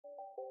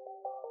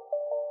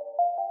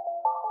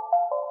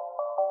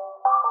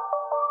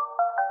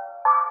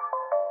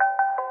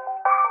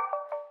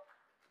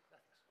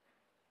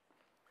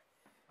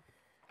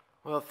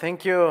Well,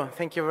 thank you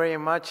very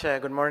much.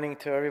 Good morning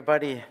to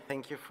everybody.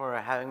 Thank you for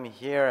having me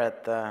here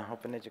at the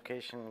Open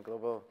Education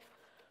Global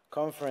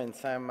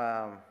Conference. I'm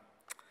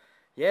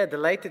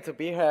delighted to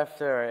be here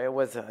after it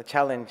was a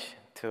challenge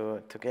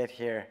to get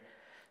here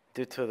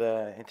due to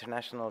the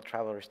international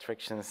travel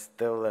restrictions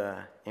still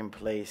in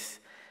place.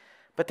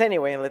 But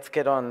anyway, let's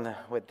get on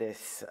with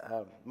this.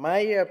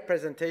 My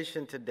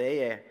presentation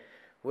today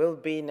will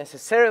be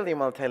necessarily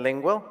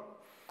multilingual,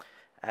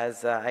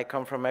 as I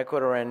come from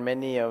Ecuador, and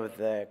many of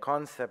the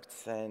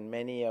concepts and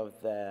many of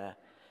the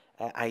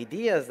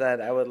ideas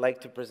that I would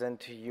like to present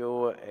to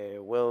you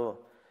will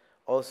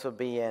also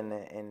be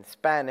in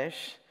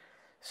Spanish.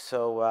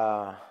 So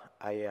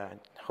I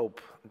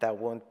hope that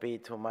won't be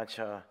too much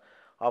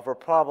of a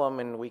problem,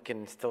 and we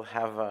can still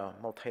have a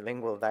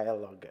multilingual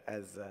dialogue,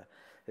 as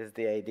is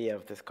the idea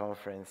of this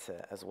conference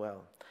as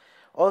well.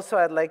 Also,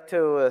 I'd like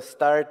to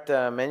start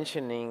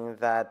mentioning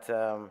that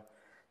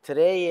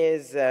today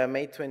is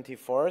May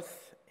 24th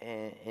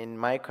in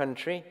my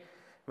country,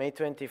 May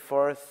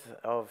 24th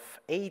of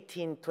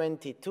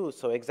 1822,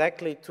 so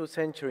exactly 2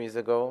 centuries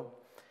ago,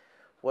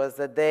 was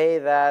the day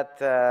that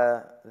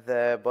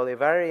the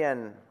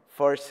Bolivarian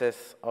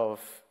forces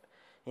of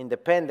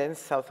independence,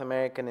 South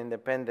American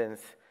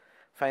independence,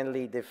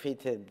 finally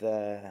defeated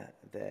the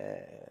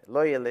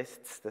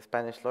loyalists, the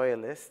Spanish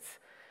loyalists,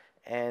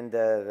 and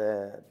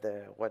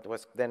what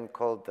was then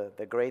called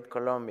the Great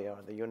Colombia,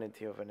 or the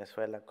unity of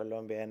Venezuela,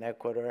 Colombia, and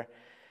Ecuador,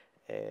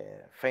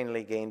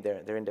 finally gained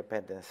their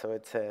independence. So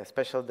it's a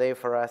special day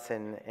for us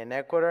in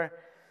Ecuador,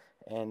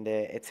 and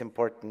it's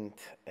important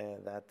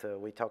that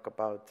we talk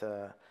about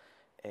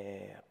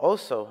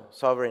also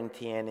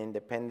sovereignty and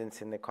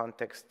independence in the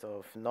context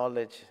of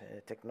knowledge,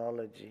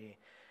 technology,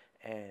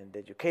 and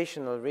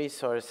educational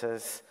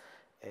resources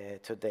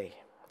today.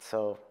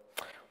 So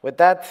with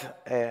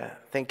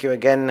that, thank you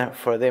again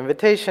for the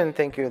invitation.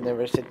 Thank you,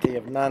 University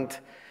of Nantes,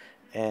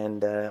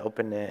 and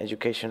Open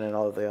Education, and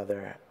all the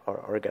other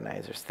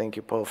organizers. Thank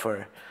you, Paul,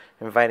 for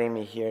inviting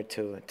me here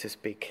to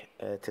speak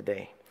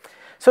today.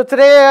 So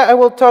today I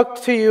will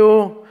talk to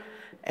you,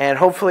 and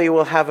hopefully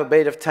we'll have a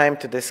bit of time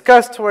to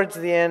discuss towards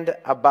the end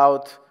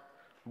about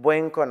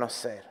Buen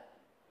Conocer.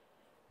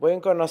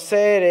 Buen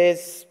Conocer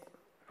is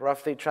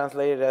roughly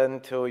translated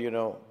into,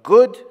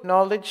 good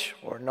knowledge,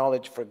 or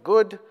knowledge for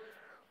good,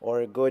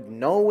 or good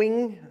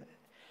knowing.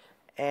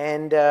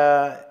 And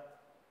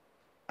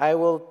I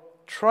will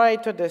try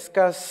to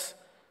discuss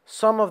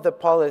some of the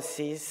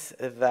policies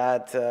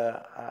that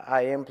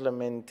I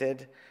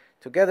implemented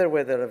together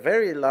with a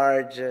very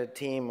large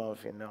team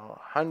of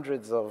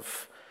hundreds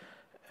of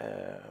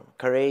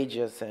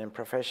courageous and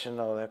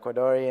professional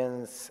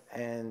Ecuadorians,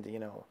 and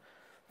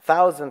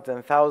thousands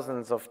and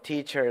thousands of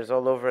teachers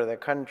all over the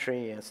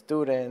country, and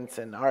students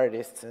and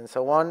artists and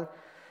so on,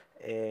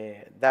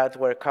 that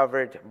were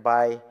covered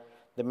by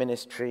the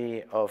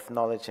Ministry of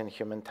Knowledge and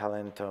Human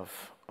Talent of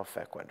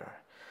Ecuador.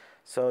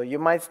 So you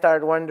might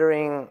start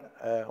wondering,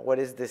 what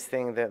is this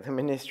thing, the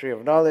Ministry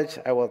of Knowledge?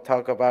 I will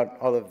talk about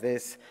all of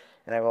this,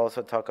 and I will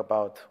also talk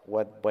about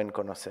what Buen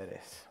Conocer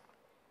is.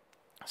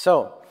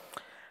 So,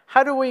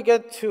 how do we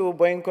get to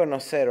Buen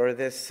Conocer, or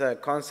this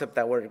concept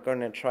that we're going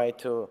to try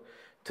to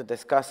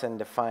discuss and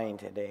define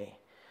today?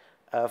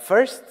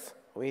 First,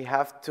 we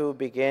have to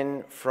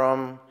begin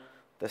from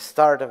the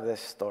start of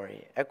this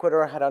story.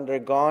 Ecuador had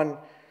undergone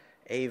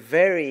a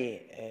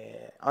very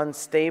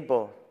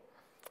unstable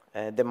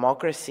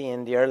democracy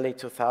in the early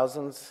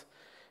 2000s.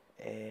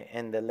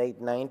 In the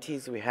late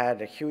 90s, we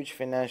had a huge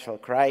financial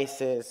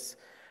crisis.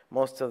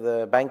 Most of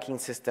the banking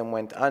system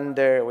went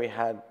under. We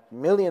had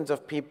millions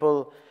of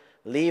people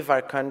leave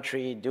our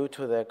country due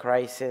to the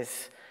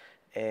crisis.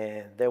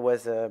 There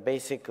was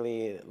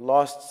basically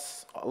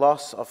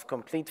loss of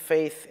complete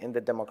faith in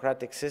the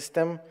democratic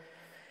system.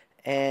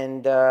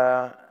 And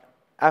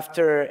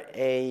after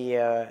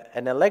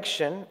an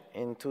election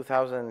in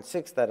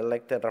 2006 that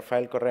elected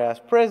Rafael Correa as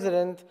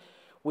president,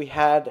 we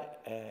had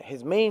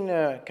his main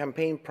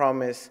campaign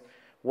promise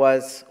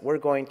was, we're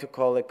going to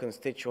call a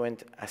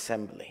Constituent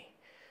Assembly.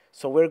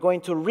 So we're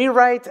going to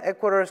rewrite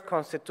Ecuador's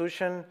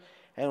constitution,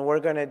 and we're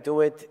going to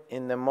do it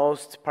in the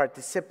most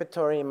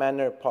participatory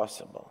manner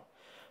possible.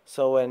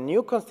 So a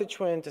new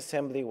Constituent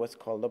Assembly was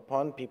called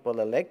upon. People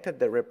elected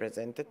the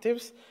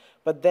representatives,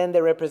 but then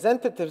the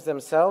representatives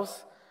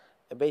themselves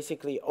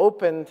basically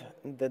opened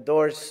the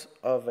doors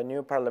of a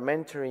new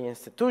parliamentary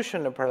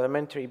institution, a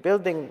parliamentary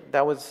building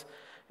that was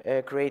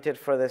created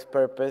for this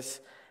purpose,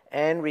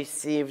 and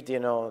received,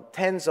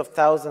 tens of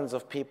thousands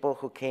of people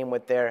who came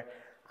with their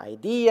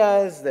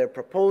ideas, their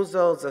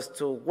proposals as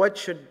to what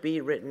should be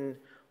written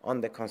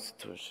on the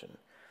Constitution.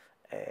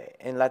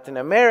 In Latin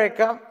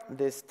America,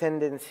 this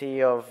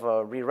tendency of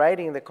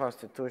rewriting the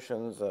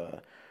constitutions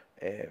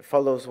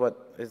follows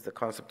what is the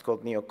concept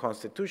called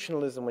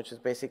neo-constitutionalism, which is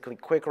basically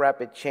quick,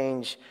 rapid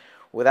change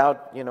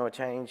without,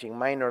 changing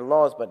minor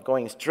laws, but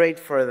going straight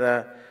for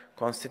the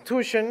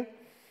Constitution,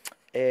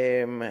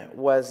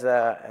 was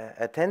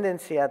a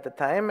tendency at the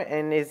time,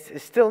 and is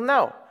still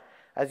now.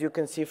 As you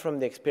can see from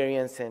the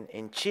experience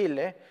in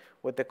Chile,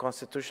 with the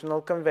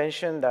Constitutional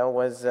Convention that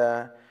was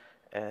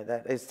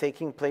that is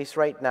taking place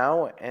right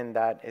now, and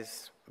that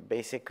is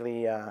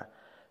basically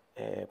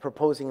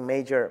proposing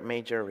major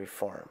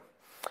reform.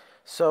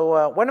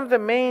 So one of the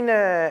main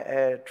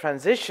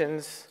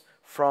transitions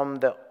from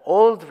the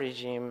old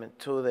regime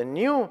to the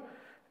new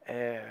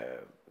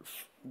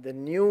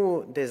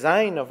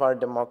design of our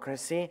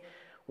democracy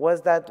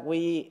was that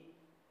we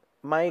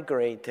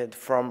migrated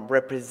from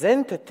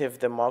representative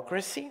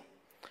democracy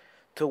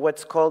to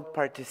what's called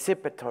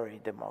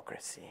participatory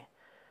democracy.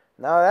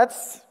 Now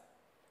that's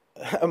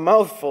a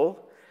mouthful,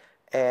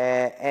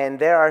 and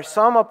there are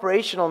some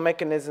operational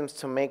mechanisms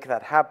to make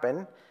that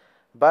happen,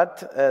 but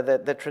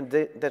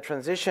the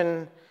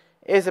transition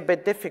is a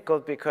bit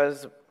difficult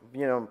because,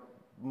 you know,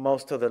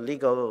 most of the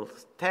legal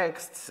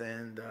texts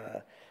and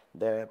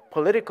the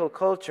political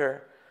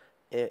culture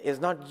is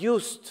not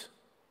used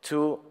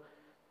to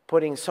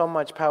putting so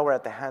much power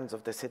at the hands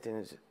of the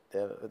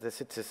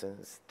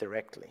citizens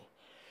directly.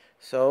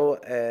 So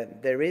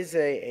there is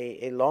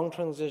a long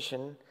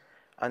transition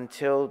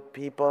until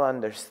people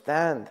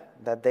understand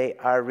that they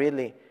are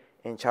really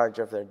in charge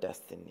of their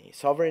destiny.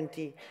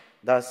 Sovereignty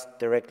thus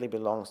directly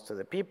belongs to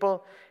the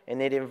people,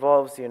 and it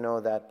involves, you know,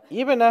 that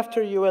even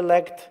after you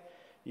elect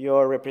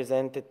your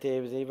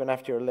representatives, even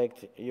after you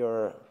elect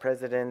your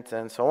president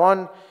and so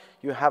on,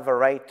 you have a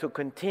right to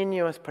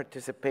continuous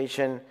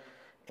participation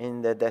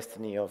in the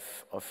destiny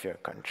of your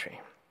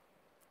country.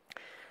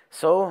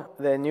 So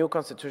the new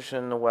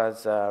constitution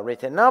was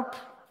written up.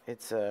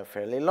 It's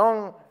fairly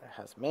long, it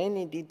has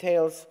many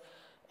details,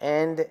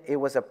 and it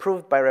was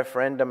approved by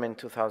referendum in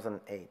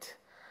 2008.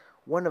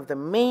 One of the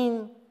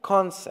main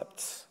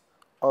concepts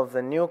of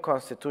the new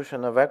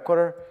constitution of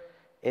Ecuador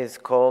is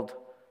called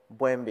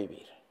Buen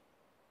Vivir.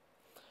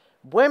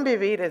 Buen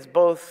Vivir is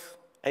both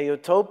a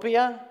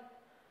utopia,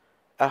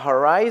 a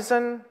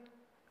horizon,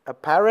 a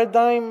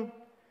paradigm,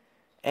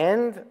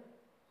 and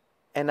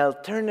an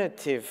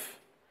alternative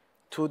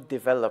to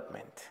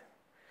development.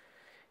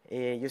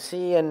 You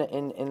see,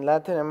 in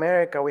Latin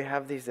America, we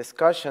have these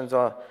discussions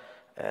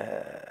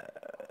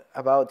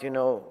about, you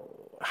know,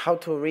 how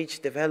to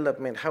reach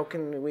development, how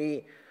can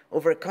we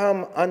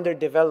overcome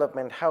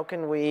underdevelopment, how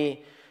can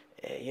we,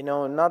 you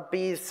know, not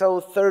be so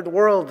third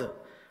world,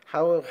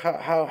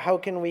 how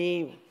can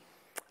we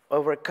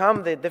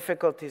overcome the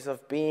difficulties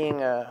of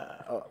being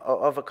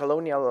of a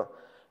colonial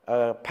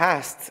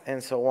past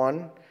and so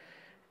on.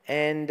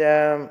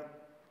 And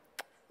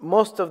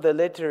most of the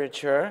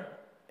literature,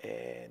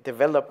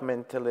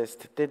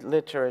 developmentalist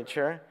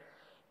literature,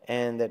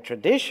 and the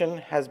tradition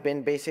has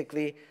been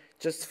basically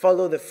just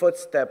follow the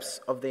footsteps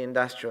of the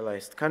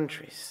industrialized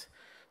countries.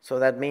 So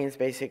that means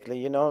basically,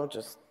 you know,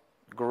 just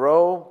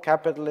grow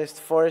capitalist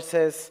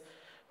forces,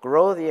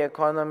 grow the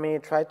economy,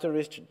 try to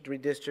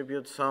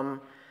redistribute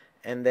some,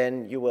 and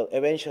then you will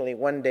eventually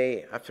one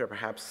day, after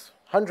perhaps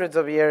hundreds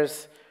of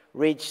years,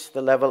 reach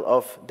the level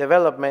of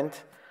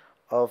development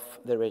of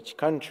the rich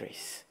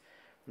countries.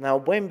 Now,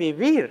 Buen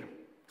Vivir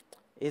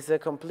is a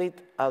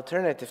complete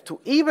alternative to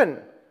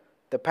even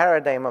the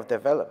paradigm of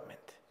development.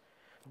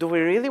 Do we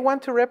really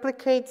want to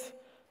replicate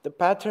the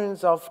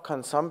patterns of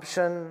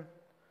consumption,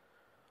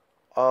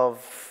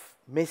 of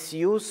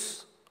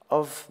misuse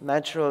of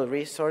natural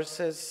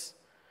resources?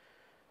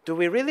 Do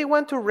we really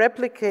want to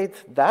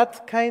replicate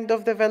that kind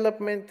of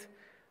development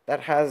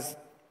that has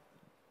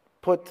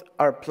put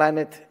our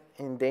planet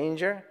in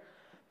danger,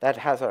 that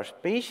has our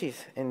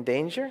species in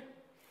danger?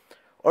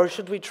 Or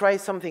should we try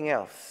something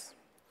else?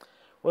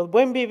 Well,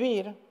 Buen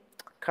Vivir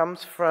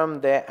comes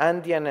from the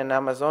Andean and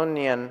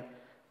Amazonian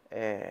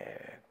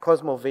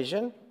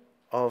cosmovision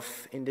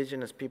of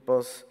indigenous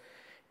peoples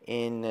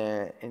in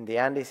the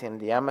Andes and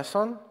the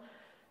Amazon,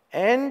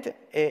 and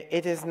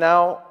it is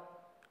now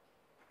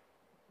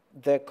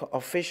the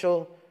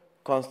official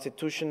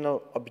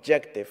constitutional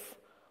objective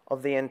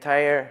of the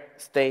entire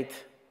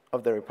state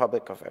of the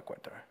Republic of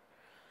Ecuador.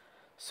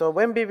 So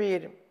Buen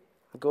Vivir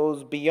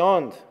goes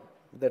beyond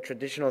the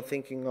traditional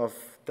thinking of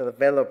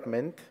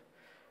development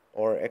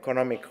or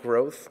economic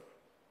growth.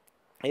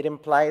 It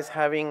implies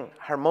having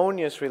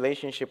harmonious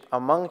relationship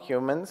among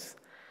humans,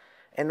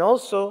 and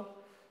also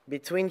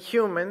between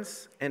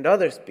humans and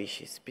other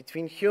species,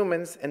 between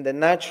humans and the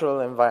natural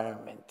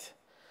environment.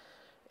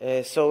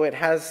 So it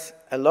has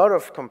a lot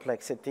of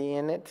complexity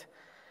in it,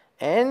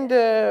 and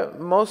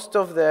most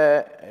of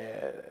the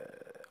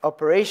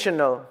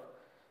operational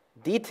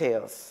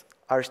details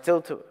are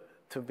still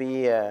to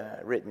be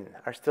written,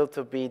 are still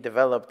to be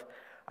developed,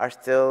 are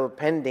still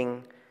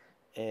pending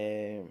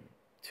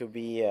to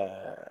be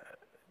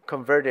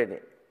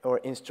converted or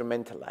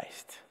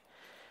instrumentalized.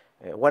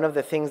 One of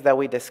the things that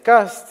we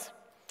discussed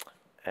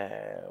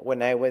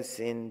when I was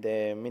in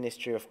the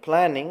Ministry of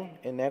Planning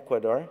in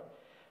Ecuador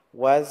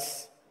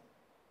was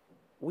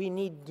we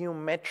need new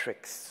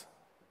metrics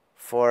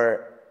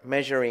for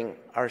measuring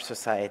our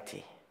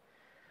society.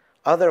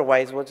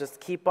 Otherwise, we'll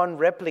just keep on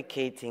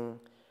replicating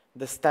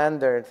the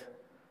standard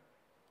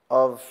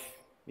of,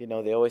 you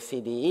know, the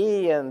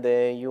OECD and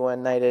the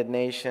United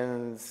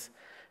Nations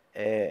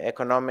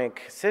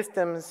economic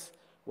systems,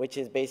 which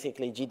is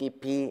basically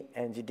GDP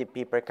and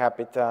GDP per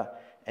capita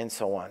and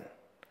so on.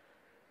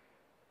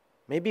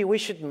 Maybe we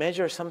should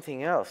measure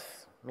something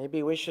else.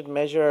 Maybe we should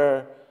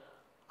measure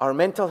our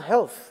mental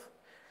health.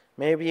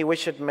 Maybe we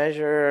should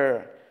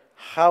measure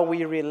how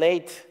we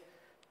relate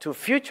to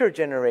future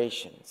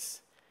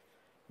generations.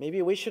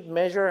 Maybe we should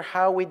measure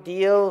how we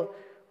deal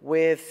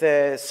with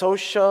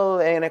social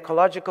and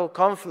ecological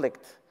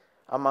conflict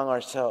among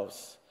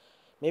ourselves.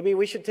 Maybe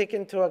we should take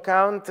into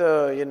account,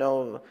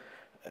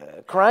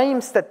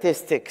 crime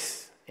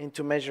statistics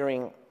into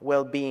measuring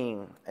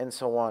well-being and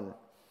so on.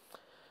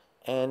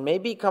 And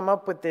maybe come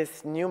up with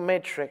this new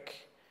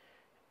metric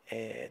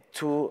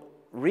to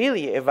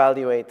really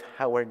evaluate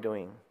how we're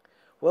doing.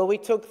 Well, we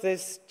took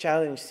this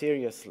challenge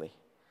seriously.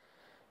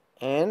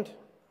 And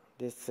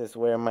this is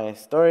where my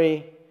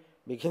story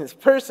begins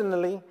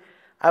personally.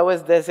 I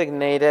was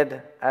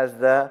designated as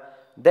the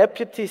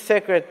Deputy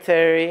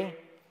Secretary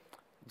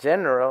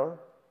General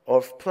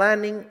of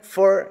Planning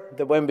for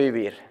the Buen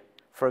Vivir,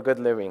 for good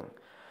living.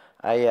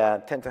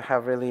 I tend to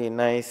have really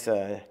nice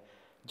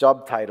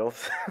job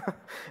titles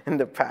in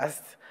the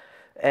past.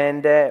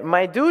 And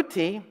my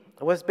duty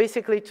was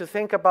basically to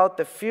think about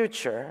the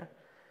future,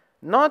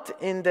 not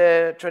in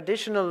the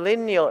traditional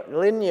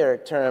linear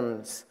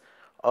terms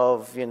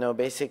of,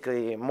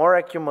 basically more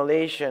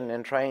accumulation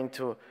and trying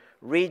to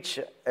reach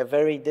a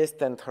very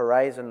distant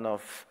horizon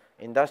of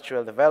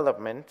industrial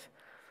development,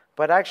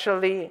 but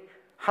actually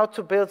how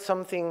to build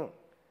something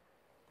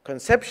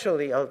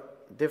conceptually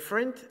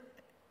different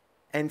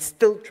and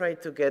still try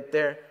to get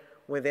there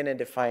within a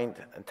defined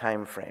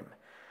time frame.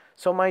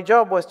 So my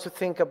job was to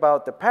think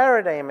about the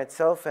paradigm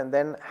itself and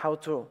then how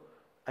to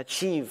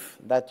achieve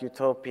that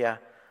utopia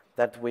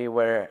that we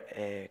were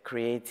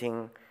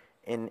creating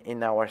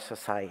in our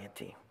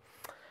society.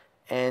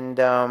 And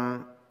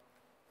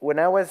when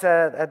I was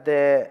at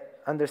the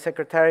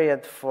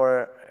Undersecretariat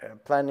for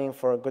Planning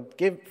for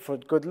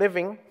Good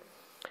Living,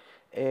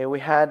 we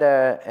had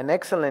an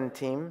excellent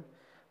team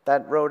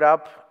that wrote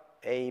up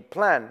a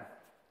plan.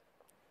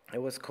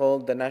 It was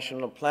called the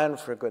National Plan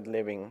for Good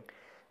Living.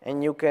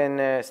 And you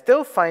can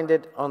still find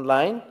it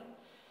online,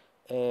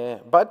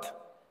 but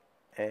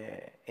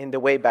in the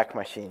Wayback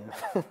Machine,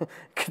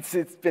 because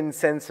it's been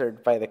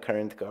censored by the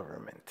current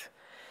government.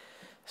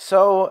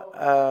 So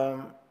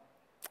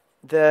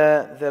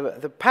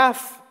the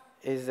path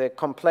is a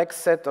complex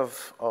set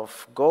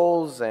of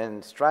goals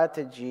and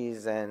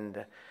strategies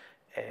and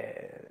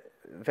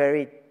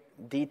very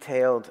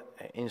detailed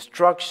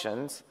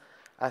instructions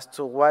as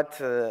to what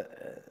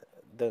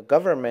the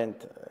government,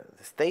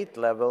 the state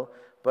level,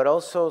 but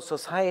also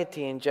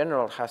society in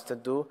general has to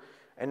do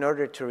in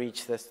order to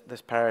reach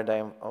this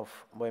paradigm of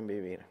Buen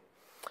Vivir.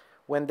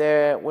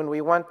 When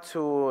we want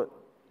to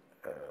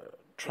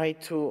try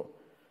to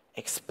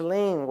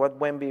explain what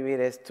Buen Vivir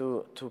is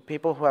to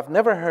people who have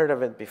never heard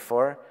of it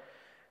before,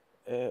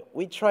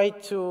 we try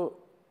to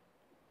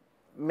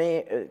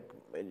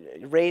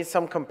raise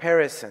some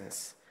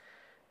comparisons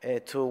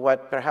to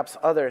what perhaps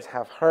others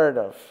have heard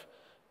of.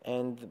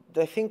 And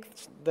I think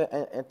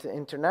at the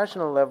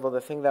international level,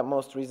 the thing that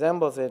most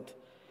resembles it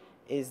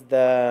is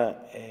the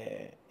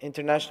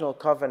International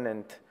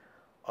Covenant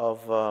of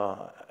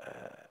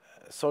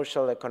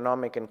Social,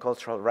 Economic, and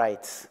Cultural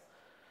Rights.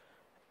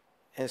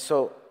 And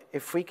so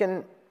if we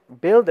can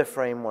build a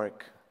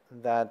framework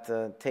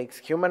that takes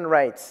human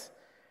rights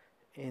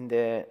in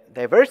the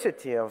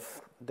diversity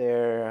of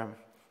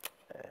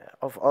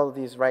all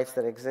these rights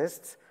that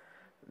exist,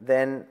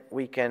 then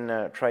we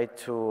can try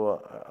to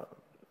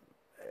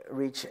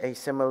reach a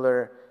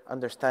similar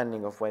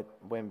understanding of what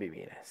Buen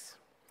Vivir is.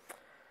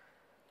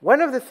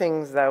 One of the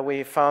things that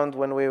we found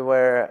when we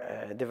were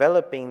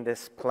developing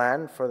this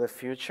plan for the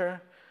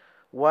future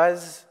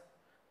was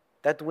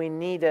that we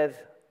needed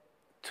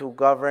to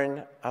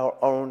govern our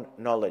own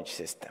knowledge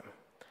system.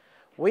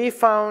 We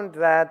found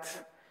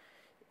that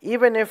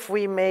even if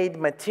we made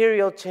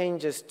material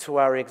changes to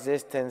our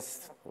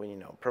existence, we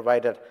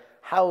provided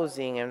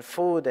housing and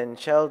food and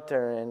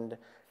shelter and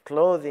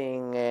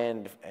clothing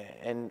and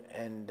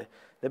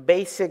the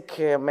basic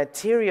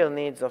material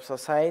needs of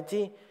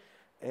society,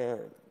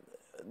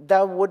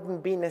 that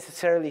wouldn't be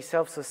necessarily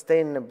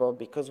self-sustainable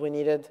because we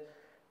needed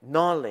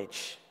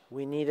knowledge,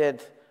 we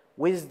needed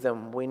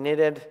wisdom, we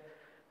needed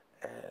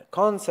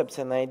concepts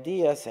and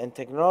ideas and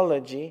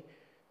technology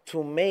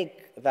to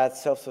make that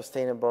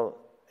self-sustainable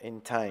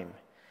in time.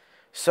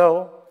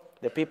 So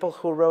the people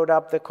who wrote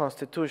up the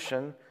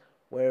Constitution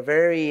were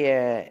very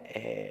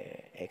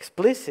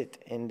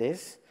explicit in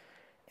this,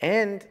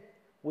 and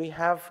we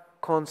have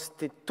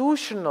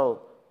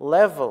constitutional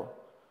level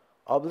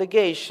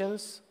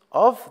obligations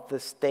of the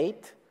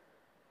state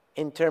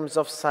in terms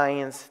of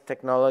science,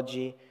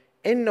 technology,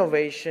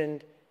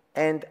 innovation,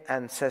 and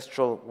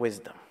ancestral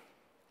wisdom.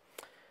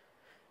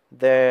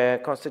 The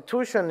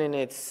Constitution in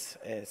its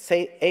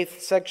 8th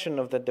section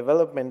of the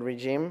development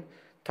regime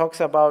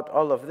talks about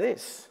all of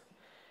this.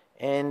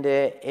 And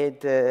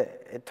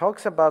it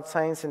talks about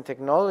science and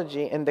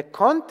technology in the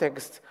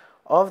context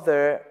of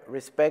the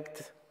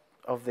respect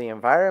of the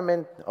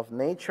environment, of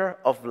nature,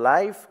 of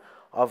life,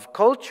 of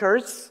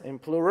cultures, in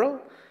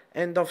plural,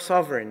 and of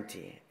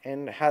sovereignty,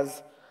 and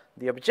has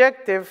the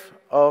objective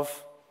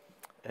of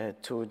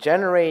to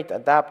generate,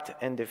 adapt,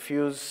 and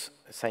diffuse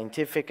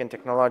scientific and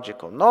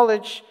technological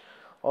knowledge,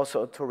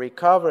 also to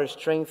recover,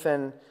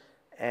 strengthen,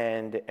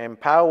 and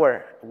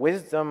empower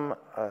wisdom,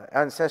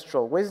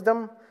 ancestral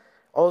wisdom,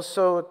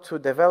 also to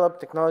develop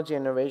technology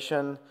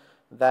innovation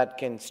that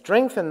can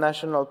strengthen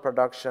national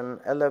production,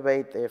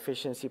 elevate the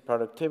efficiency,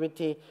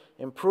 productivity,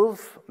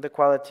 improve the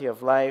quality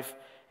of life,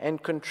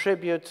 and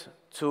contribute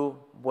to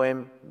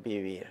Buen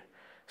Vivir.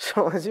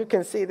 So as you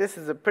can see, this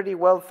is a pretty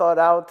well thought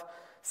out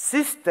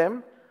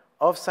system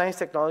of science,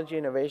 technology,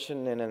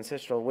 innovation, and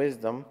ancestral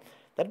wisdom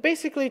that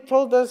basically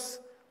told us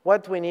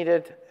what we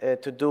needed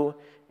to do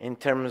in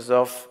terms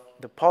of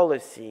the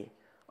policy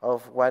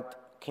of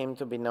what came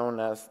to be known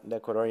as the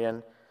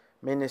Ecuadorian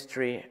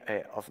Ministry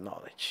of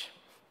Knowledge.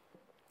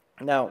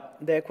 Now,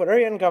 the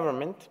Ecuadorian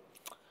government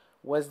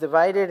was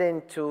divided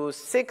into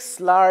 6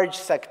 large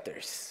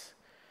sectors,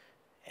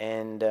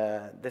 and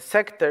the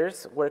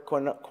sectors were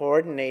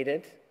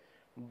coordinated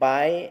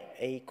by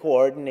a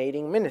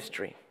coordinating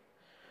ministry.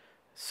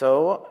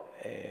 So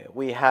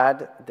we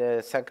had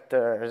the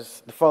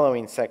sectors, the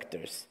following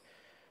sectors: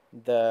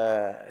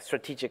 the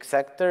strategic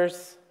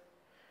sectors,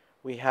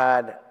 we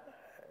had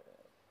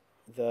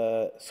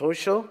the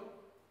social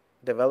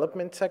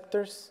development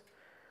sectors,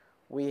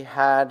 we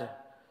had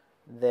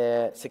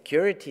the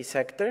security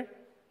sector,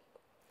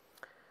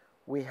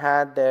 we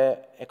had the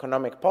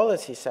economic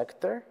policy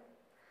sector,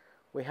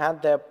 we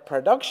had the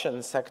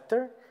production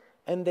sector,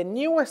 and the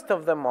newest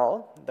of them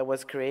all that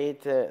was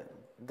created,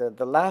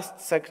 the last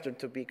sector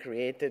to be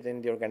created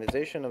in the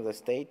organization of the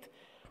state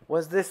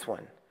was this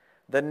one,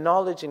 the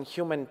knowledge and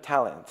human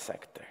talent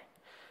sector.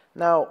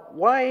 Now,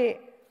 why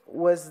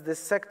was this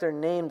sector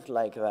named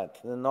like that,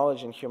 the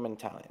knowledge and human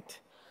talent?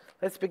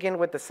 Let's begin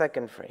with the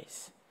second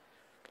phrase.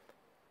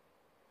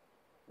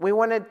 We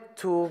wanted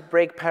to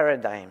break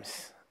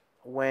paradigms.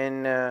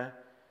 When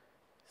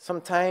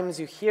sometimes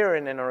you hear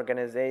in an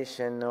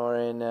organization or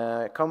in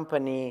a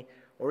company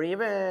or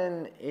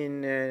even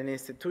in an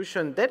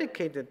institution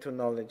dedicated to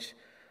knowledge,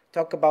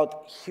 talk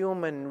about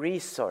human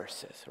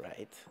resources,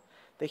 right?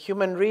 The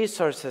human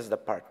resources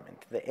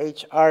department, the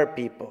HR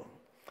people.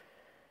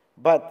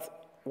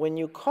 But when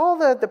you call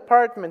the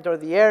department or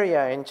the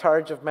area in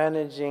charge of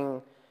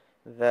managing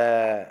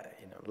the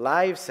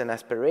lives and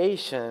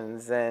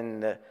aspirations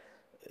and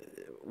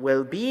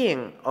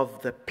well-being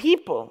of the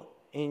people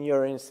in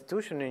your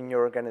institution, in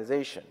your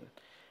organization,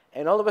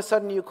 and all of a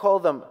sudden you call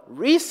them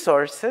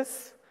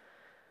resources,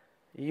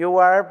 you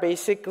are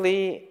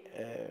basically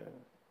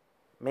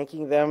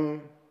making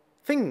them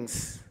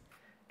things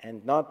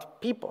and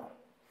not people.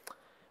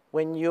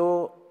 When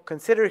you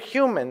consider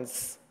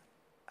humans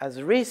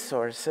as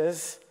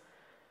resources,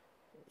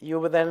 you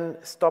would then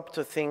stop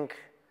to think,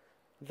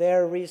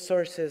 they're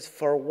resources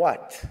for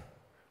what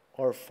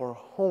or for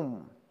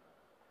whom?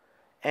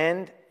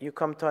 And you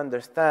come to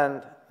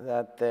understand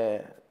that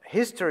the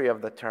history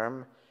of the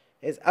term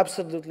is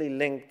absolutely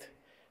linked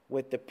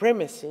with the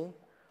primacy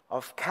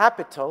of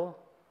capital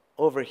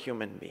over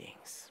human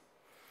beings.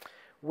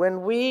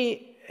 When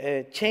we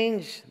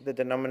change the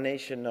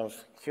denomination of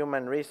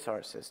human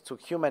resources to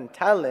human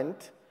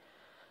talent,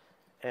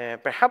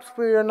 perhaps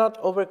we are not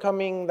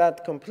overcoming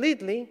that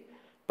completely,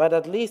 but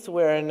at least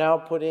we are now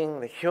putting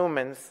the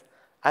humans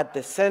at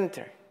the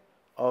center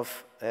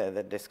of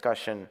the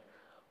discussion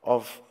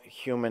of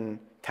human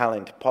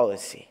talent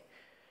policy.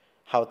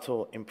 How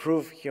to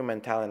improve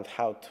human talent,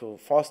 how to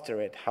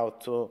foster it, how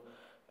to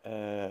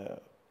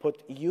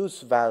put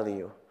use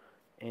value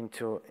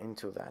into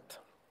that.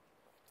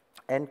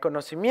 And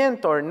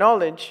conocimiento, or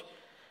knowledge,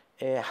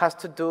 has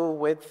to do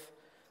with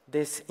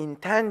this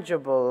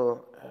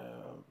intangible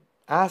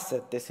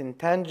asset, this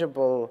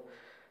intangible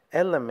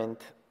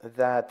element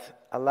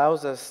that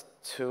allows us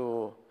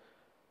to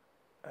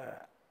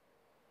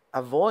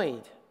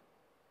avoid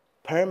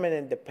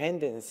permanent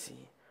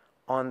dependency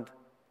on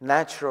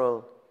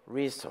natural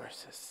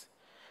resources.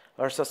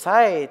 Our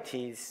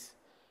societies,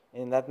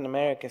 in Latin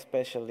America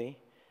especially,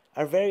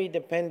 are very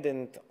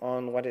dependent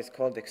on what is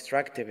called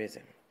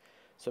extractivism.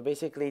 So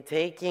basically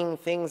taking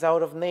things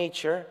out of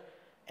nature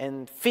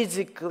and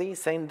physically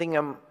sending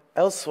them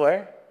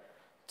elsewhere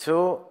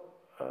to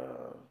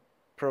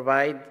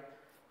provide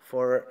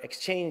for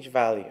exchange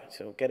value.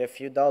 So get a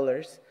few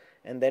dollars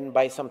and then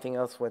buy something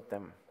else with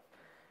them.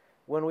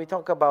 When we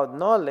talk about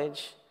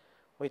knowledge,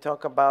 we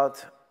talk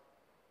about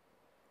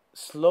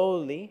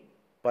slowly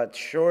but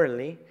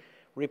surely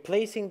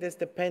replacing this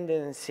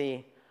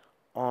dependency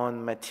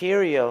on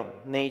material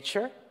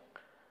nature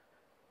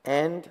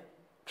and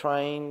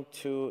trying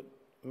to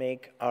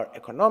make our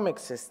economic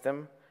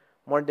system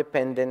more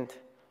dependent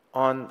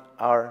on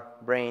our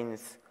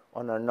brains,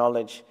 on our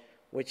knowledge,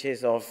 which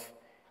is of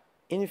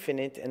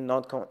infinite and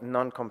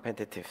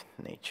non-competitive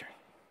nature.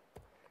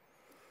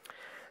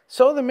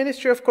 So the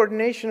Ministry of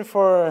Coordination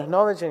for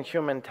Knowledge and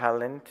Human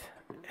Talent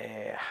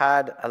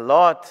had a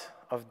lot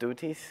of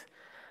duties.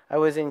 I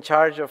was in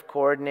charge of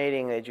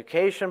coordinating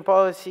education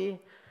policy,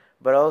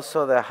 but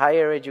also the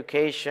higher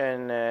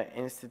education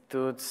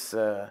institutes,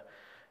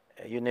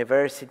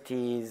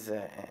 universities,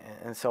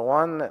 and so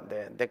on,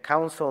 the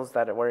councils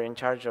that were in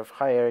charge of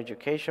higher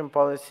education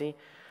policy,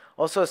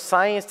 also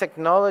science,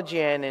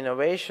 technology, and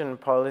innovation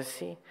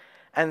policy,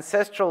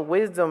 ancestral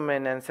wisdom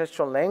and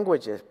ancestral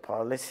languages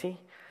policy.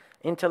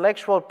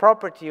 Intellectual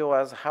property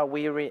was how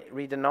we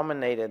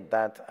redenominated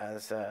that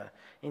as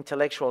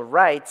intellectual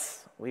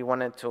rights. We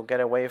wanted to get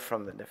away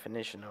from the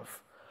definition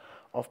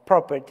of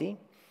property.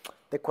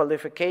 The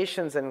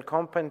qualifications and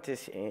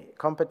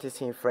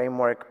competency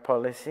framework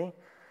policy,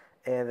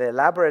 the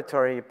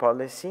laboratory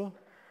policy,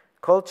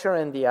 culture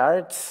and the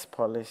arts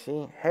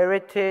policy,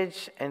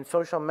 heritage and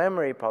social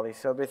memory policy,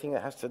 so everything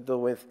that has to do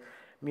with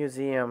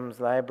museums,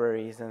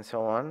 libraries, and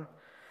so on.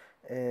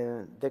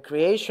 The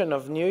creation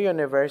of new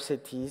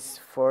universities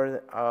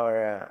for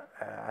our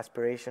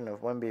aspiration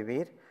of Buen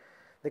Vivir.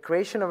 The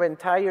creation of an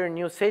entire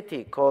new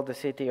city called the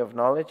City of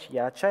Knowledge,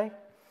 Yachay.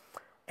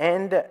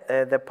 And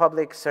the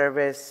public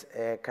service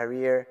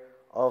career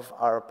of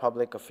our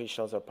public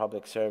officials or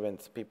public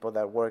servants, people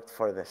that worked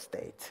for the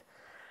state.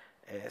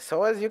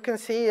 So as you can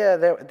see,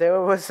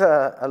 there was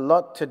a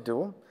lot to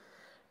do.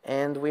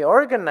 And we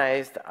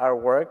organized our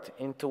work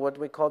into what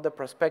we call the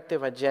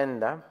prospective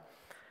agenda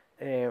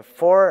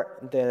for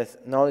the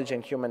knowledge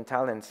and human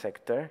talent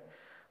sector,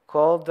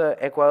 called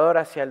Ecuador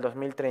hacia el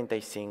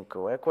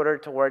 2035, Ecuador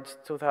towards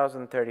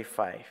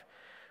 2035.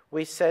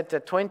 We set a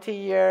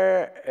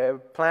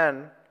 20-year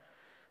plan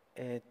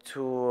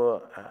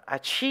to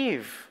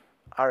achieve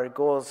our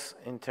goals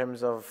in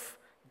terms of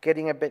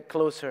getting a bit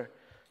closer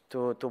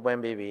to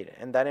Buen Vivir.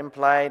 And that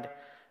implied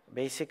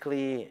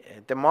basically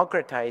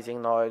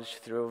democratizing knowledge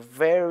through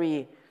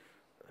very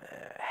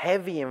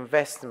heavy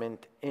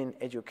investment in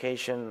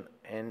education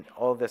and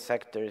all the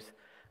sectors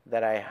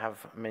that I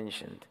have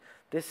mentioned.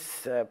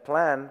 This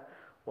plan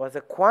was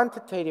a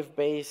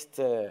quantitative-based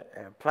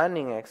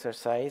planning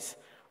exercise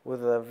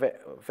with a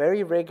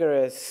very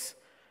rigorous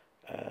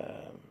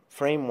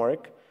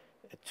framework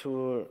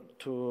to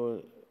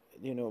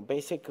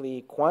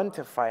basically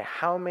quantify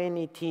how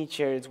many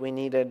teachers we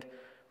needed,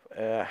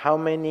 how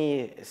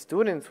many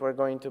students were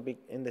going to be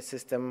in the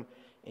system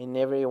in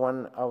every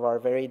one of our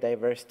very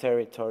diverse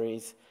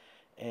territories,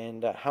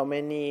 and how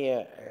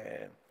many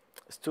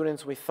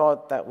students we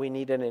thought that we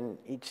needed in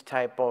each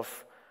type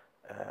of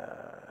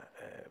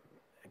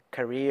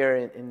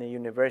career in the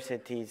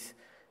universities,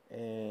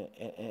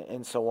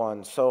 and so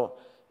on. So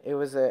it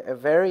was a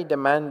very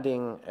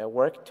demanding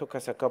work. Took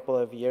us a couple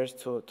of years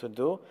to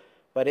do,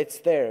 but it's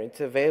there. It's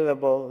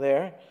available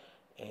there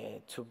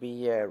to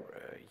be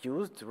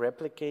used,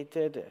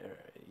 replicated,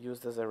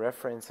 used as a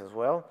reference as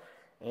well.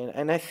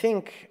 And I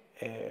think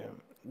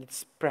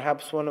it's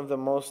perhaps one of the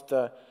most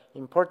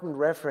important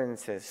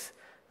references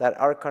that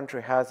our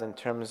country has in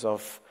terms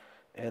of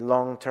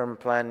long-term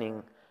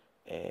planning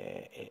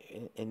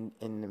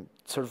in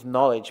sort of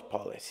knowledge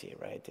policy,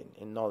 right?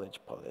 In knowledge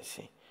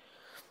policy.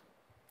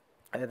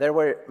 There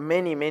were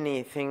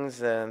many things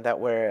that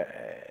were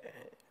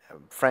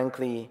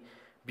frankly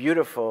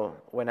beautiful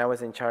when I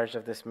was in charge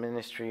of this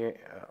Ministry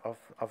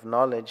of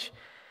Knowledge.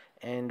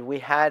 And we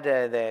had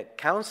the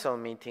council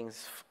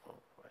meetings,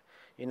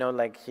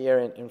 like here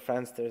in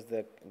France, there's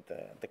the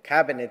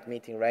cabinet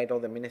meeting, right? All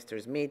the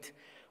ministers meet.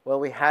 Well,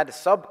 we had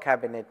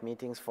sub-cabinet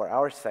meetings for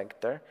our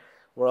sector,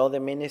 where all the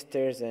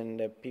ministers and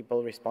the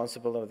people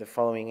responsible of the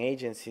following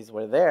agencies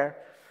were there.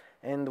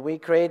 And we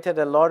created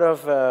a lot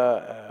of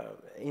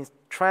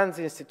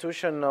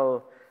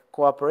trans-institutional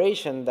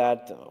cooperation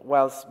that,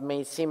 whilst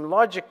may seem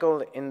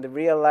logical in the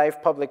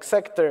real-life public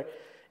sector,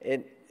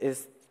 it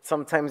is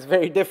sometimes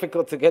very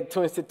difficult to get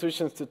two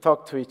institutions to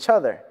talk to each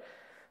other.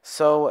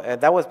 So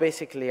that was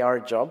basically our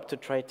job, to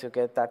try to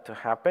get that to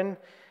happen.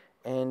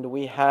 And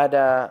we had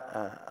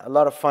a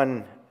lot of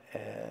fun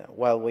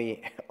while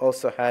we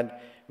also had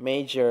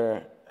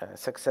major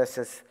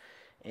successes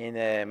in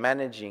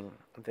managing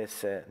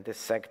this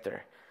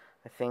sector.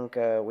 I think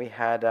we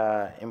had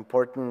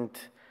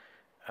important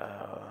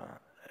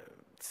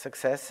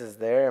successes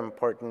there,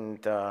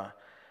 important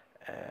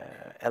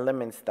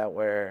elements that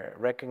were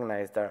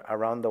recognized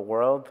around the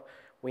world.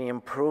 We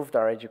improved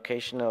our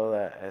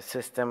educational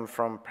system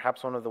from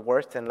perhaps one of the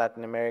worst in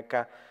Latin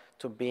America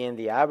to being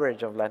the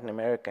average of Latin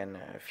America in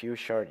a few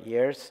short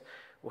years.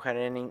 We had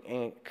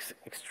an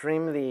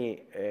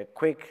extremely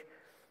quick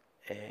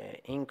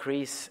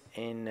increase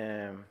in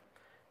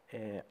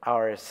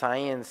our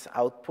science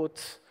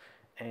outputs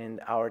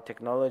and our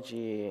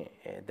technology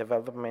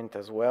development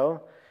as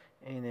well,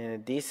 in a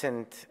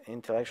decent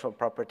intellectual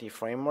property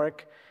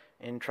framework,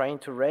 in trying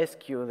to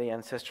rescue the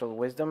ancestral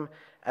wisdom,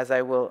 as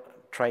I will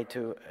try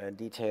to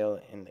detail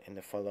in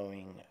the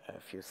following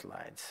few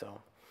slides.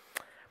 So,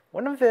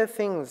 one of the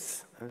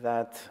things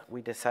that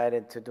we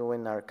decided to do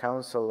in our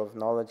Council of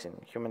Knowledge and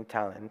Human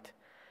Talent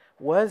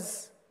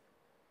was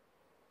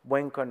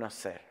Buen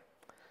Conocer.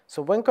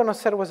 So Buen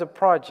Conocer was a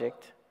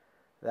project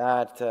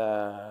that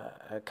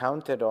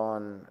counted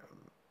on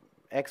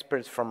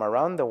experts from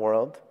around the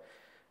world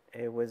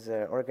It was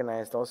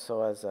organized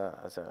also as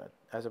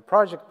a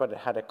project, but it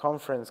had a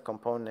conference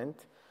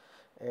component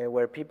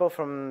where people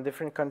from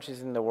different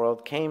countries in the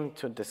world came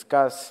to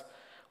discuss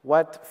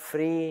what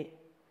free,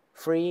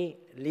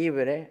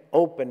 libre,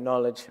 open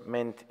knowledge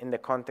meant in the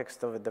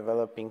context of a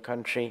developing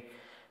country,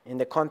 in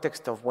the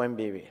context of Buen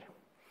Vivir.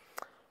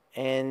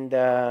 And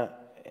a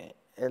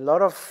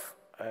lot of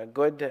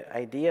good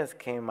ideas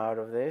came out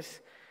of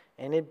this,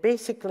 and it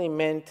basically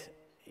meant,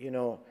 you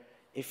know,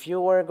 if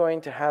you were going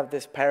to have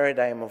this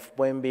paradigm of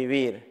Buen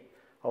Vivir,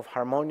 of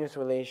harmonious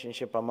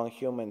relationship among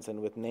humans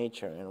and with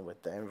nature and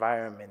with the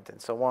environment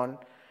and so on,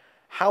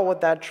 how would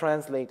that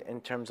translate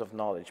in terms of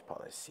knowledge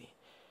policy?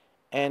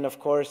 And of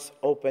course,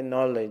 open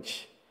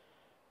knowledge,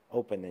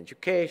 open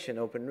education,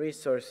 open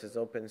resources,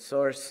 open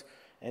source,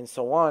 and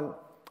so on,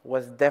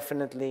 was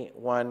definitely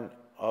one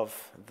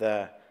of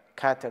the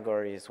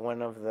categories,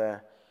 one of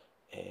the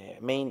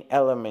main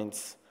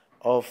elements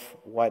of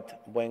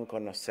what Buen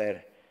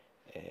Conocer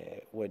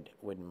would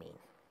mean.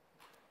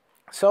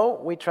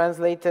 So we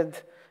translated,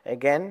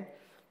 again,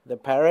 the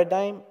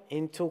paradigm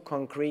into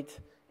concrete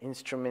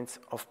instruments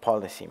of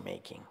policy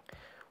making.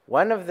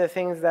 One of the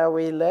things that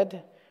we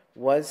led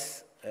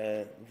was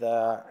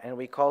and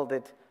we called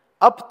it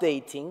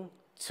updating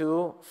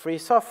to free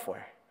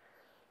software,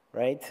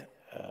 right?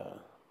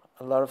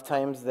 A lot of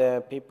times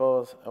the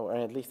people, or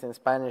at least in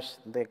Spanish,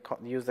 they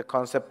use the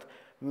concept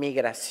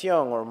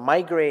migración, or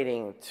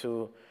migrating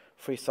to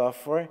free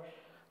software.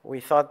 We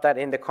thought that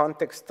in the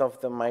context of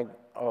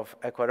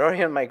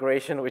Ecuadorian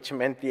migration, which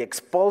meant the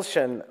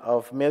expulsion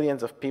of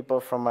millions of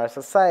people from our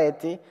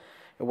society,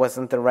 it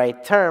wasn't the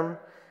right term,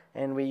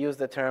 and we used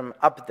the term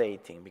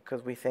updating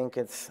because we think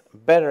it's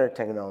better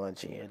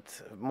technology.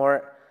 It's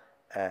more,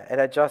 it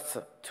adjusts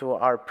to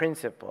our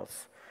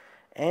principles.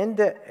 And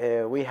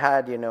we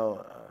had, you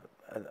know,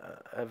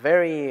 a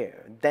very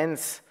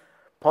dense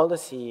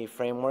policy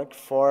framework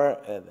for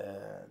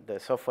the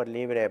software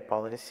libre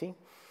policy.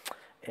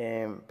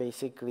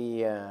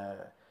 Basically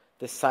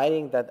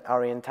deciding that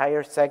our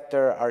entire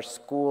sector, our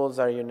schools,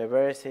 our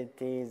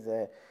universities,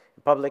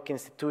 public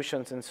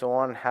institutions and so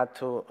on had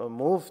to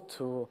move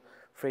to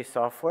free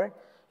software.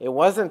 It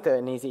wasn't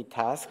an easy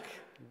task.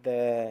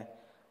 The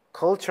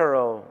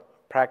cultural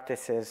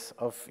practices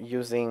of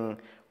using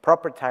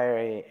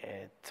proprietary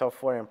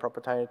software and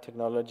proprietary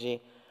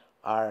technology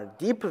are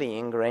deeply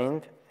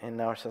ingrained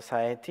in our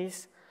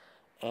societies,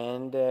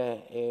 and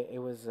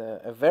it was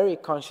a very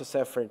conscious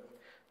effort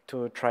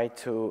to try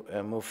to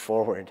move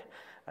forward.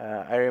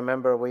 I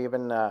remember we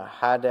even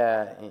had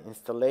an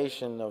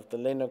installation of the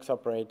Linux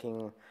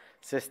operating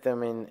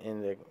system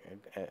in the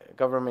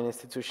government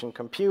institution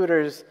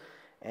computers,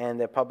 and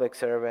the public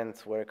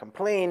servants were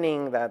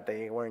complaining that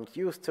they weren't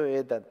used to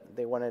it, that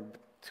they wanted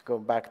to go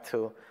back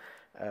to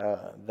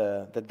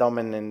the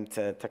dominant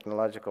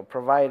technological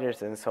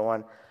providers and so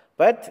on.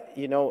 But,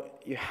 you know,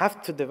 you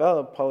have to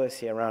develop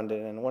policy around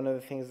it, and one of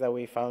the things that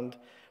we found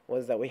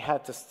was that we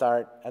had to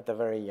start at a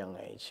very young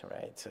age,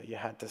 right? So you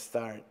had to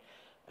start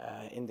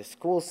in the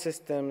school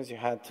systems, you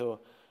had to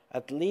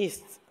at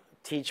least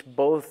teach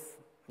both,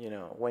 you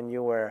know, when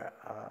you were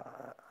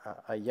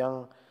a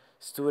young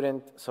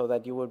student, so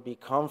that you would be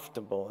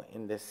comfortable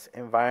in this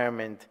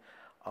environment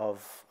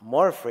of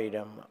more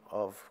freedom,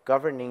 of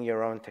governing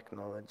your own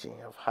technology,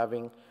 of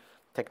having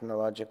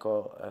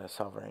technological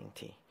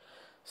sovereignty.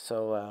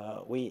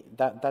 So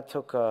that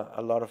took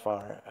a lot of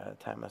our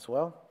time as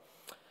well.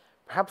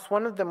 Perhaps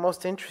one of the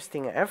most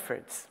interesting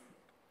efforts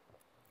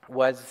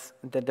was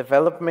the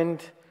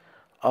development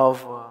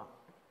of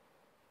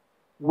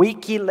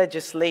wiki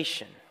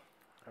legislation,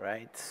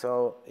 right?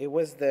 So it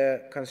was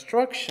the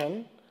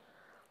construction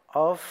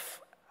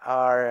of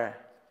our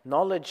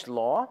knowledge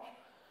law,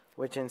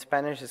 which in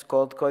Spanish is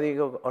called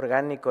Código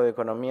Orgánico de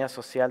Economía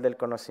Social del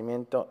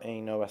Conocimiento e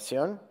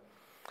Innovación.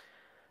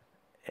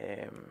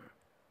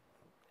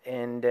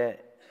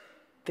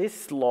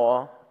 This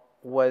law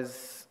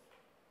was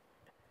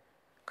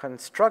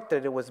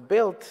constructed, it was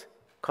built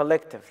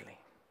collectively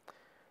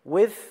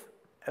with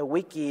a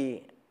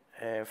wiki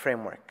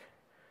framework.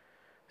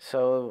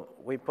 So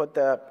we put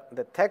the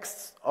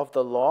texts of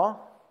the law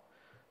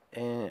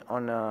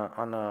on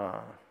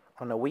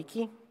a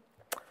wiki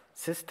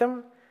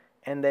system,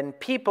 and then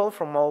people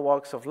from all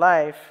walks of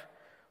life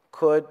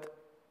could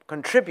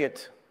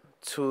contribute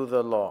to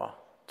the law,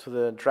 to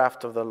the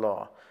draft of the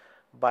law,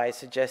 by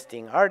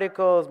suggesting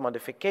articles,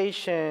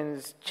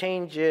 modifications,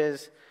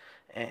 changes,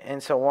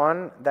 and so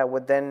on, that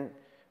would then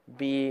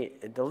be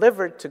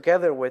delivered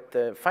together with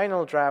the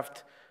final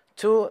draft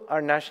to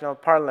our national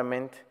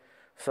parliament,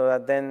 so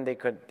that then they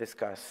could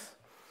discuss.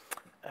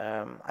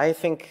 I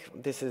think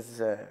this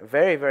is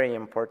very, very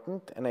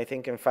important, and I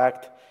think, in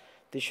fact,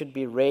 this should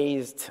be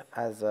raised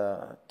as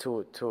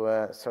to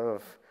a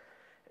sort of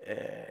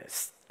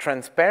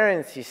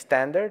transparency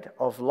standard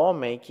of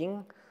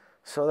lawmaking,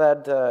 so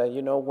that,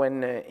 you know,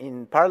 when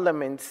in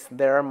parliaments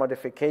there are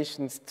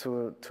modifications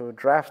to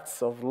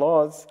drafts of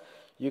laws,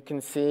 you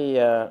can see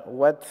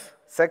what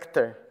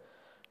sector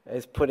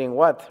is putting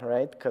what,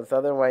 right? Because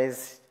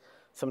otherwise,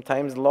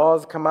 sometimes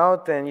laws come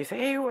out and you say,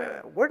 hey,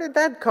 where did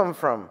that come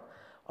from?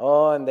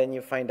 Oh, and then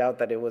you find out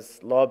that it was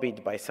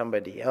lobbied by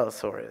somebody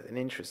else or an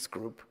interest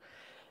group.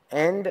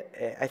 And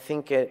I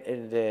think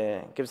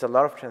it gives a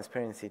lot of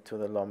transparency to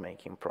the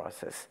lawmaking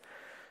process.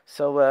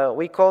 So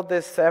we called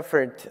this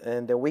effort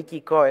the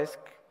WikiCoesc,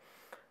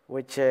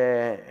 which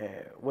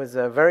was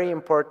very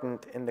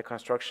important in the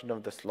construction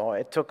of this law.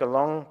 It took a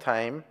long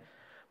time,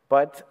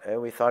 but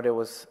we thought it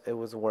was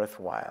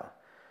worthwhile.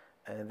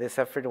 This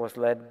effort was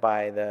led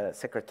by the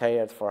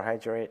Secretariat for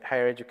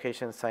Higher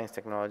Education, Science,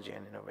 Technology,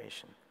 and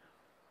Innovation.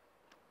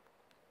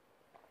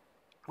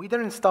 We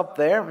didn't stop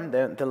there.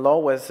 The law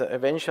was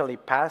eventually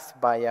passed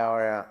by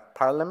our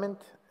parliament.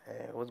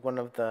 It was one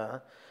of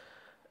the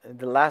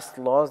last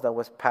laws that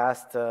was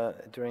passed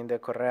during the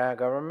Correa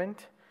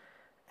government.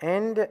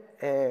 And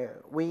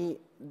we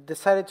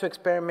decided to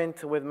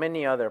experiment with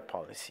many other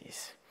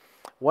policies.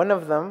 One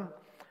of them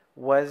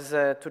was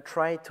to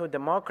try to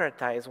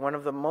democratize one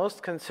of the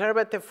most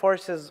conservative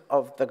forces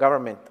of the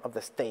government, of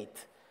the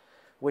state,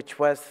 which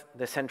was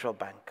the central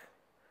bank.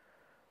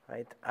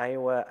 Right?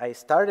 I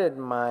started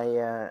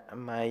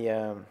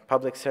my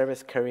public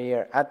service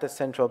career at the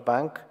central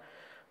bank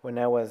when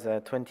I was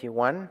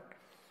 21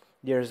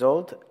 years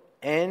old,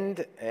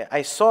 and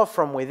I saw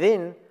from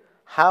within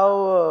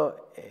how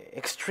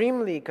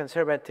extremely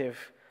conservative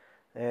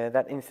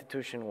that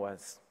institution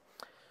was.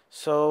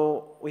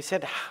 So we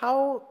said,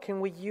 how can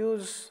we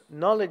use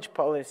knowledge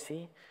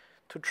policy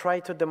to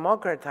try to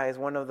democratize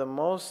one of the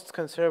most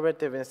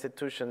conservative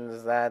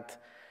institutions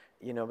that,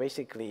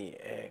 basically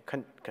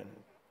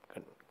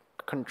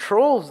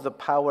controls the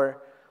power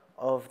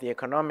of the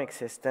economic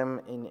system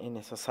in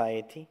a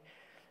society?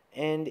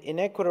 And in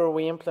Ecuador,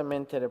 we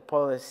implemented a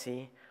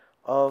policy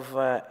of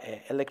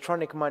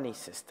electronic money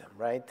system,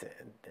 right?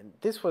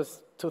 This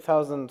was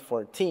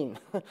 2014,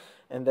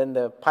 and then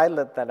the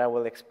pilot that I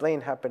will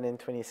explain happened in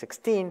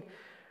 2016,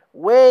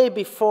 way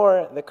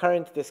before the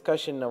current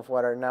discussion of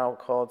what are now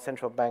called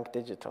central bank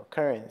digital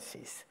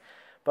currencies.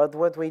 But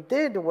what we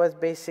did was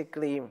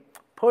basically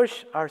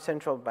push our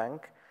central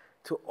bank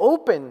to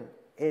open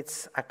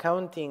its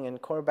accounting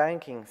and core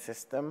banking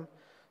system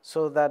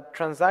so that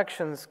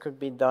transactions could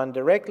be done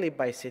directly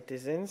by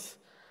citizens.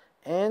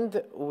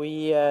 And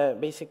we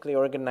basically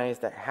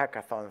organized a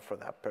hackathon for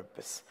that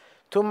purpose.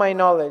 To my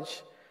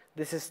knowledge,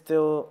 this is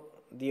still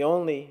the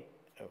only,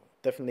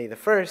 definitely the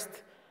first,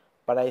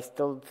 but I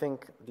still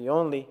think the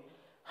only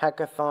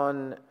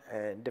hackathon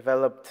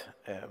developed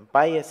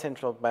by a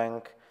central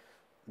bank,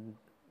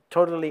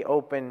 totally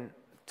open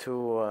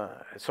to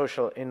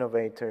social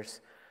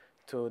innovators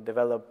to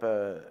develop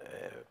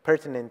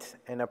pertinent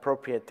and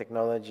appropriate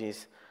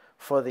technologies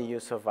for the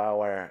use of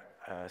our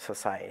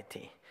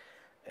society.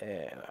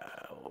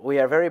 We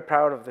are very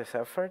proud of this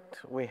effort.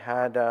 We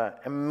had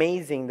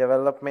amazing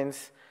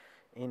developments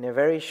in a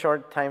very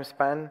short time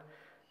span,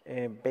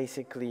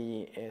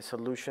 basically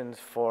solutions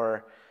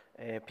for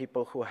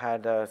people who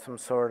had some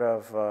sort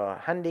of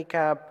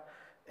handicap,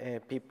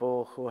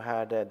 people who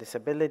had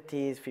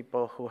disabilities,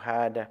 people who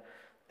had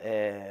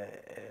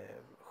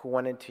who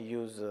wanted to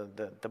use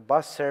the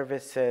bus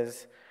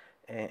services,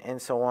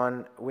 and so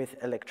on,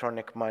 with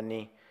electronic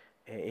money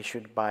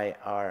issued by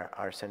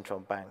our central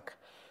bank.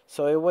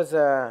 So it was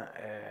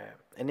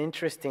an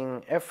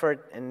interesting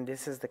effort, and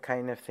this is the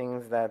kind of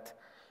things that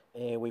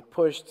we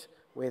pushed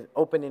with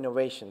open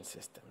innovation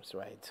systems,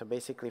 right? So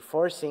basically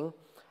forcing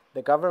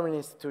the government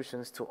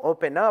institutions to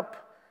open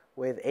up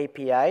with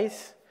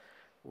APIs,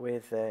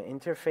 with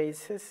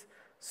interfaces,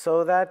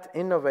 so that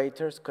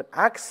innovators could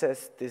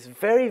access this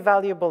very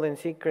valuable and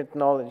secret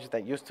knowledge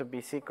that used to be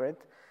secret,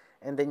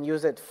 and then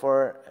use it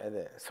for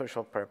the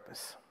social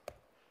purpose.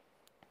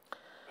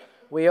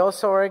 We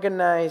also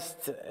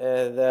organized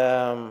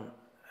the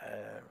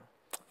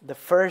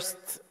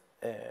first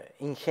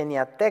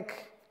Ingeniatec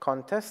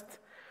contest,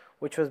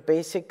 which was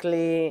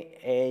basically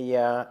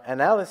a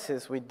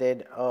analysis we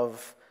did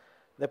of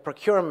the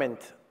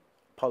procurement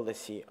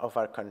policy of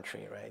our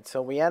country, right?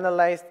 So we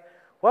analyzed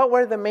what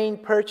were the main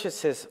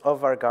purchases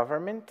of our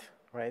government,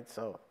 right?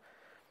 So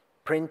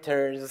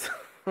printers,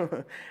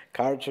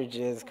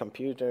 cartridges,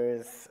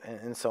 computers,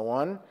 and so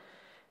on.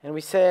 And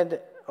we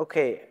said,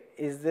 okay,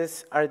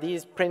 are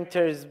these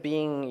printers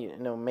being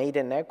made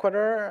in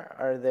Ecuador?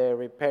 Are the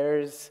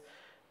repairs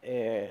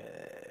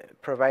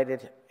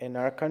provided in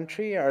our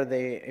country? Are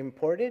they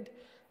imported?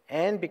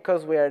 And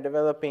because we are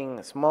developing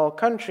a small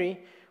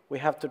country, we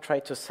have to try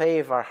to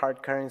save our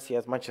hard currency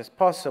as much as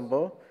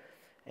possible.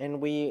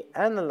 And we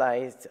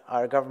analyzed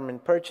our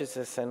government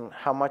purchases and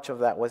how much of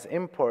that was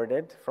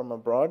imported from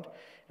abroad.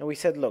 And we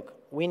said, look,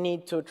 we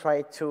need to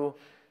try to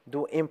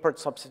do import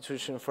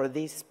substitution for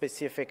these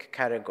specific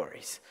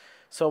categories.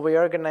 So we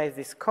organized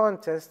these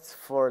contests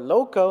for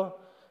local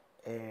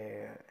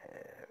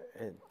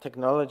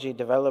technology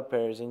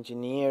developers,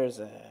 engineers,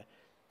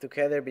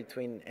 together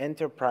between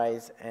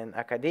enterprise and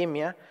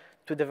academia,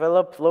 to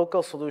develop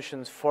local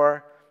solutions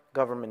for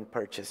government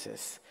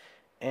purchases.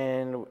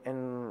 And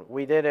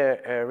we did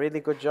a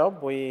really good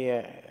job. We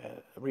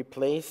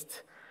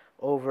replaced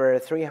over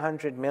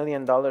 $300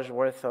 million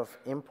worth of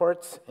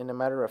imports in a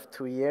matter of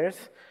 2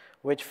 years,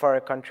 which for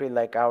a country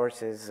like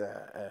ours is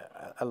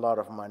a lot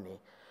of money.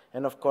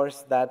 And of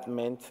course, that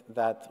meant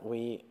that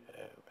we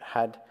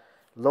had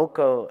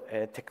local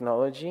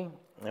technology,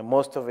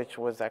 most of which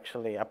was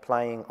actually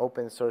applying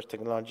open source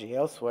technology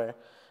elsewhere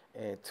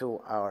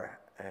to our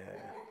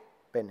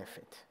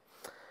benefit.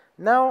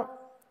 Now,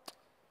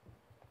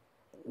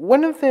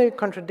 one of the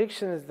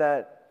contradictions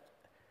that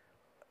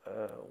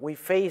we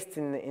faced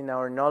in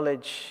our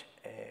knowledge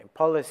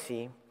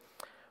policy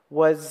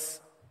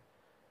was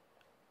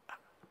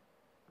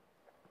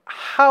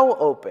how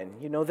open,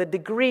 the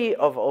degree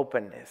of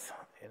openness.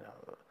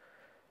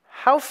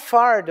 How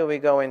far do we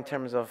go in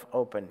terms of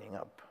opening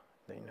up,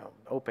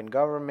 open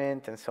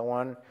government and so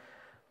on,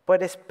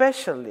 but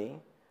especially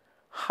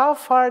how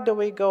far do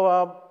we go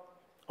up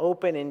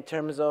open in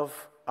terms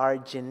of our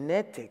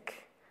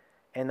genetic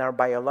and our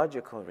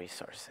biological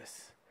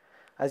resources?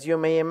 As you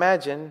may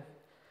imagine,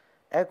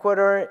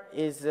 Ecuador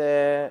is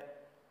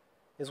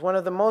one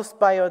of the most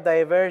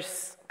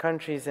biodiverse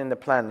countries in the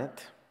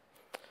planet.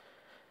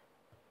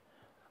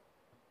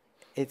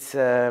 It's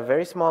a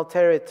very small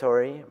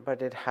territory,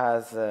 but it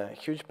has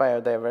huge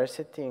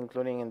biodiversity,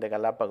 including in the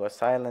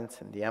Galapagos Islands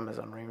and the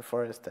Amazon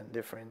rainforest and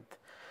different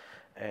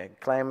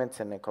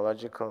climates and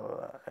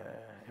ecological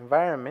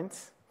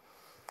environments.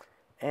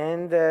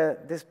 And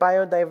this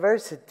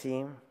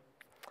biodiversity,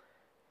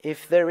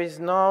 if there is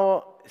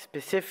no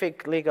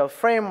specific legal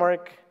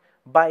framework,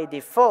 by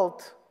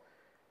default,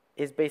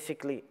 is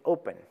basically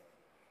open.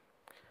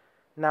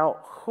 Now,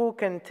 who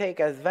can take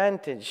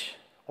advantage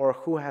or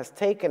who has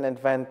taken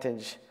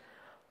advantage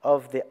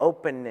of the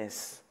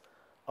openness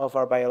of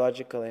our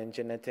biological and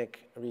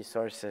genetic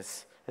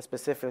resources,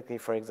 specifically,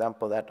 for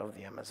example, that of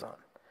the Amazon?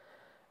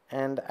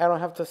 And I don't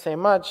have to say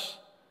much,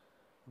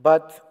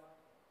 but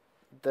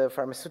the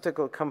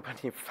pharmaceutical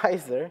company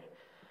Pfizer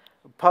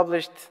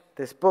published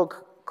this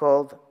book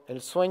called El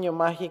Sueño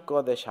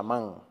Mágico de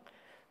Chamán,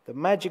 The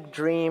Magic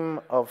Dream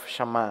of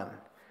Shaman,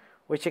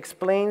 which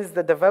explains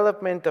the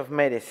development of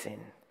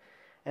medicine.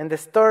 And the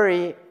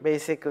story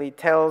basically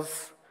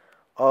tells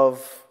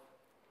of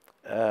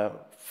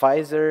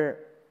Pfizer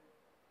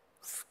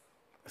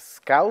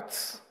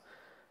scouts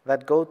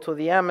that go to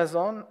the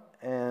Amazon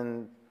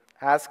and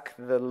ask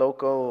the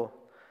local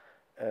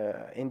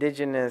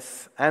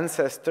indigenous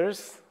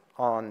ancestors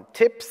on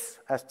tips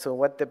as to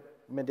what the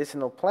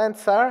medicinal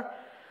plants are,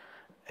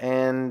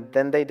 and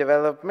then they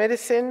develop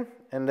medicine,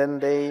 and then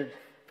they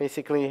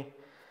basically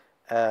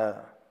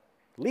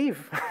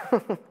leave.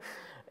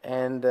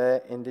 And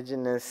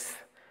indigenous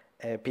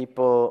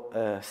people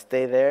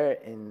stay there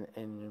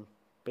in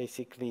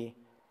basically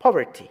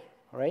poverty,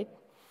 right?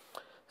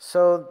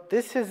 So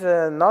this is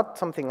not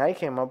something I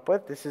came up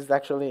with. This is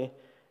actually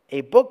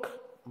a book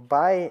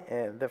by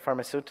the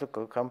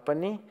pharmaceutical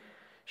company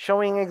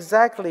showing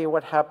exactly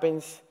what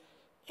happens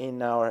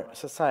in our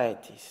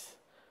societies.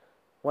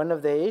 One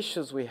of the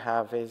issues we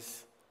have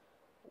is,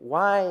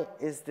 why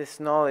is this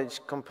knowledge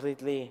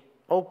completely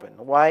open?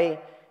 Why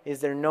is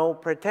there no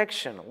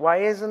protection? Why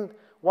isn't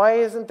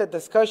the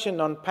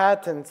discussion on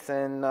patents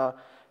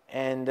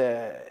and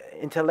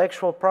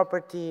intellectual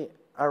property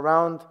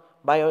around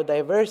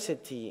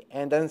biodiversity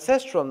and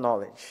ancestral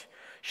knowledge?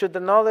 Should the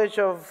knowledge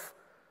of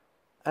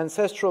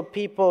ancestral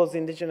peoples,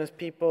 indigenous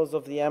peoples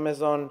of the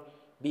Amazon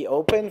be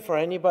open for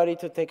anybody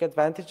to take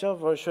advantage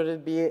of, or should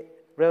it be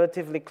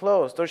relatively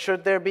closed? Or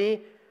should there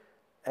be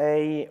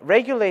a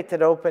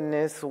regulated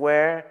openness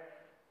where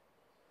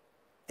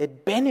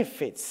it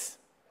benefits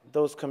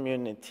those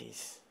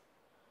communities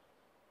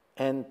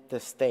and the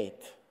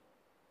state?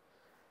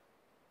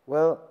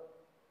 Well,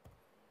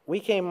 we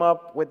came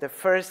up with the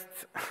first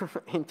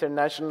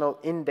international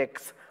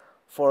index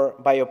for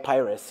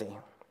biopiracy.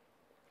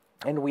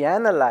 And we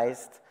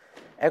analyzed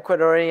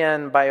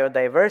Ecuadorian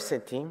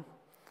biodiversity,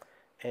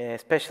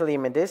 especially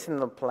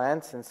medicinal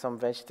plants and some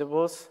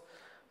vegetables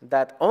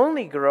that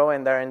only grow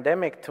and are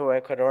endemic to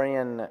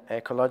Ecuadorian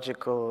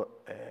ecological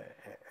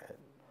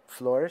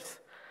floors.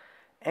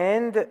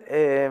 And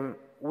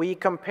we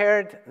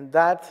compared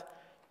that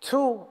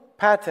to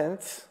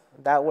patents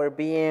that were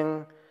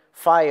being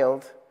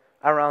filed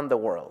around the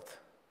world.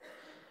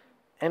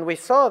 And we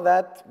saw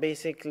that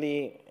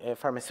basically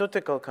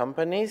pharmaceutical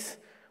companies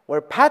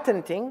were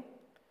patenting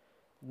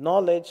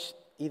knowledge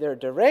either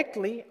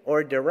directly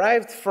or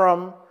derived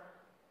from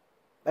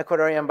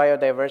Ecuadorian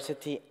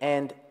biodiversity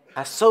and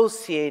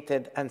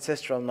associated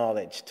ancestral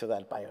knowledge to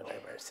that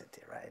biodiversity,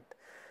 right?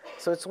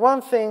 So it's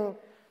one thing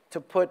to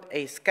put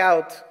a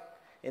scout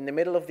in the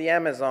middle of the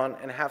Amazon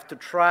and have to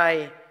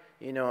try,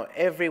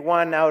 every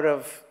one out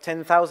of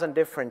 10,000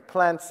 different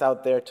plants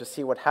out there to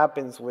see what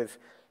happens with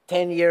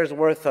 10 years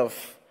worth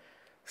of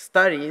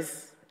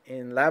studies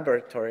in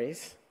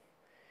laboratories.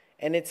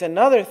 And it's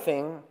another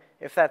thing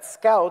if that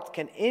scout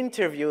can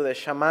interview the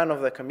shaman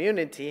of the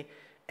community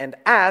and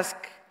ask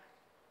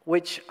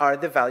which are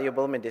the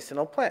valuable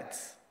medicinal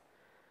plants.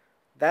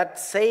 That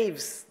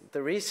saves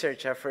the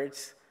research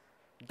efforts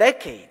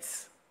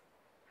decades.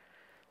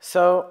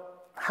 So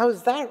how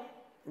is that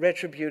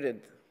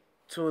retributed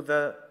to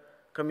the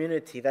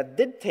community that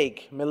did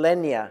take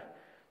millennia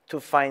to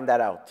find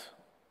that out.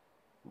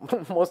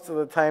 Most of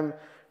the time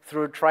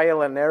through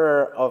trial and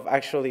error of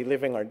actually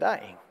living or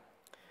dying.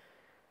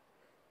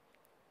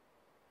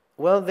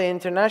 Well, the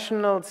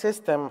international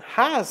system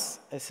has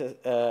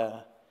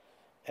an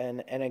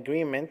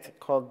agreement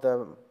called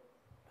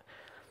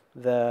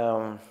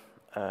the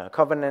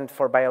Covenant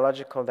for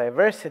Biological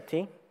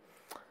Diversity,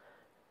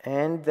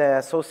 and the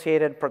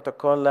associated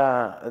protocol,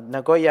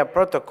 Nagoya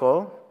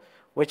Protocol,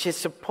 which is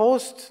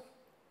supposed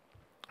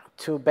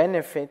to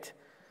benefit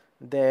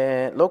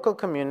the local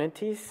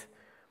communities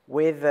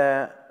with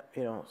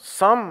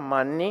some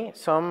money,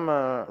 some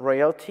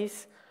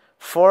royalties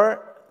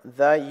for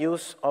the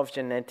use of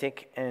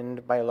genetic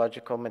and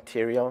biological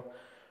material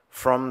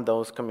from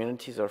those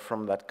communities or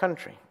from that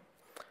country.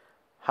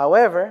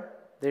 However,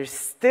 there's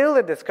still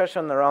a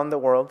discussion around the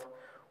world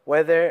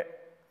whether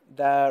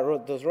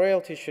those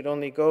royalties should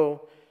only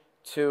go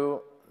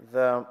to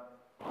the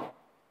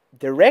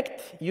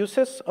direct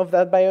uses of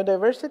that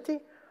biodiversity,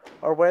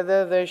 or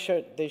whether they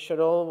should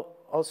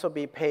also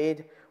be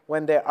paid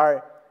when there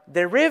are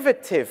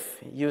derivative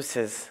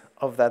uses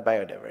of that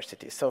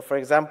biodiversity. So, for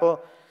example,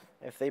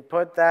 if they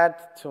put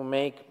that to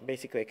make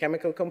basically a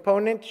chemical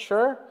component,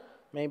 sure,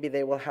 maybe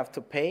they will have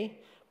to pay.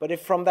 But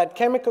if from that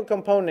chemical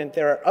component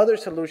there are other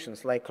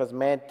solutions like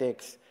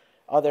cosmetics,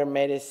 other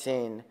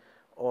medicine,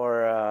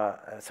 or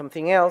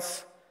something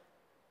else,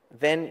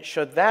 then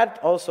should that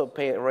also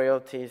pay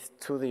royalties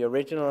to the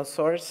original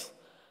source?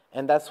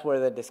 And that's where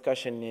the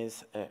discussion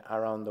is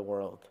around the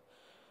world.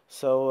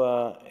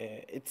 So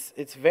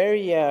it's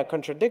very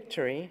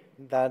contradictory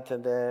that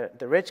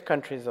the rich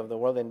countries of the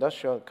world,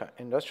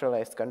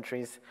 industrialized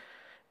countries,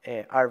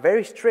 are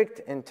very strict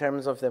in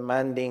terms of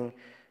demanding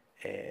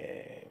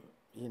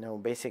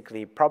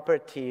basically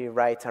property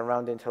rights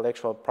around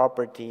intellectual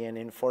property and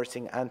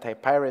enforcing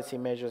anti-piracy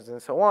measures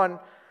and so on.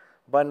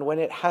 But when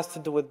it has to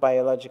do with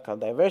biological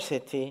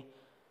diversity,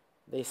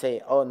 they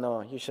say, oh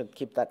no, you should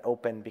keep that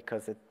open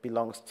because it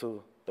belongs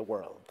to the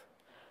world,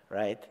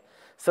 right?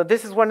 So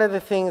this is one of the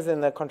things in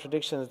the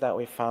contradictions that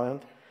we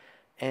found.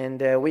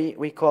 And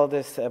we call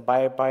this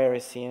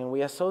biopiracy, and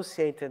we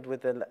associate it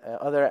with the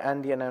other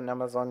Andean and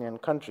Amazonian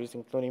countries,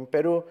 including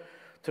Peru,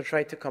 to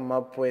try to come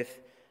up with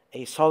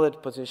a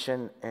solid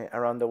position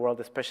around the world,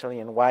 especially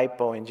in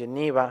WIPO in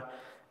Geneva,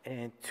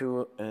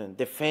 to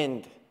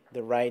defend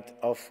the right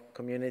of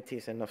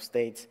communities and of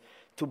states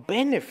to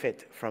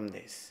benefit from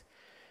this.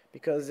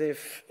 Because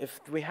if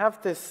we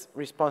have this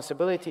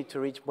responsibility to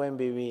reach Buen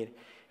Vivir,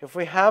 if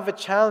we have a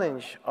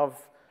challenge of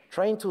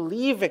trying to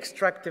leave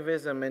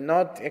extractivism and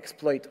not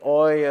exploit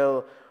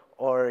oil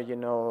or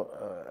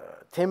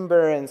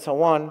timber and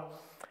so on,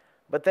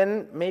 but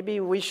then maybe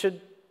we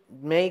should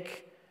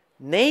make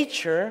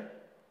nature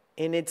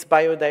in its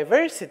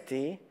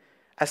biodiversity,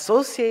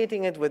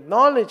 associating it with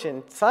knowledge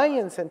and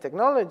science and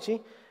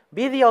technology,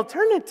 be the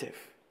alternative.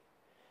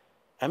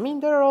 I mean,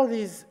 there are all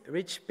these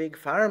rich big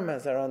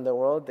pharmas around the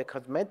world. The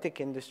cosmetic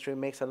industry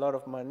makes a lot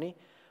of money,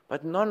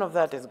 but none of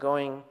that is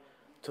going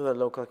to the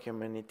local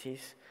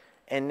communities,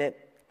 and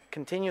it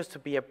continues to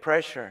be a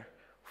pressure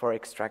for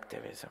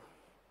extractivism.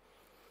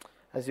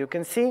 As you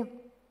can see,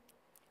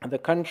 the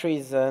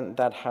countries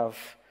that have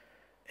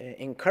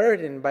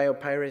incurred in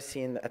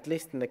biopiracy, at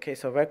least in the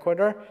case of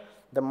Ecuador,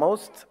 the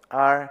most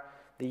are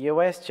the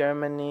US,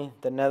 Germany,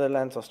 the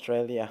Netherlands,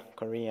 Australia,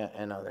 Korea,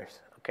 and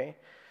others, okay?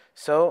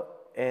 So,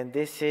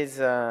 this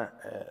is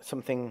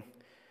something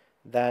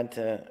that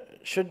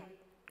should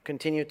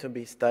continue to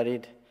be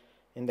studied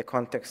in the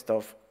context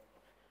of,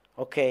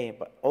 okay,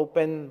 but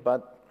open,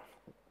 but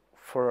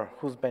for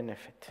whose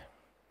benefit?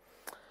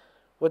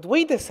 What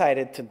we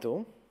decided to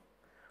do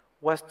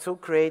was to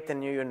create a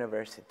new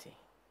university.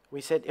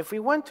 We said, if we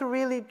want to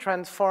really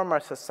transform our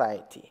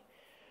society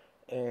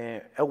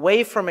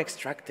away from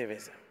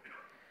extractivism,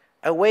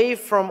 away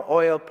from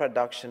oil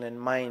production and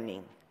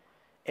mining,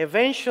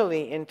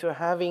 eventually into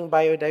having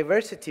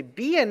biodiversity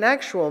be an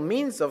actual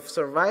means of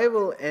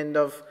survival and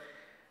of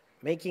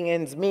making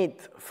ends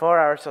meet for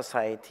our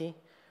society,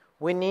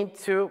 we need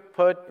to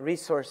put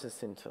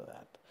resources into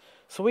that.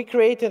 So we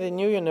created a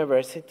new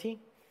university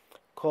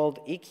called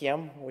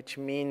IKIAM, which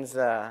means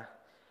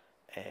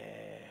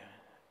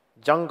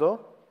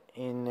jungle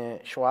in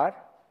Shuar,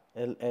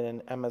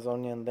 an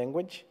Amazonian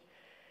language.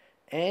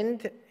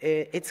 And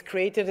it's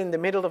created in the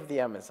middle of the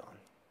Amazon.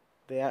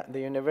 The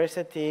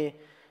university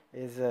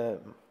is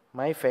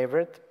my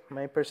favorite,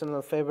 my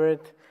personal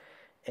favorite.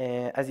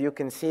 As you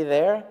can see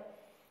there,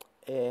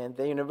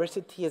 the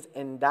university is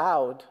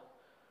endowed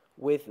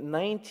with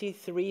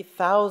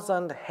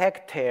 93,000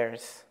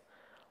 hectares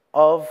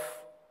of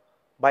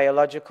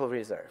biological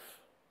reserve,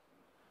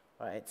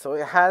 right? So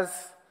it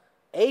has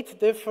 8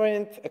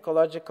 different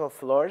ecological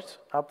floors,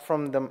 up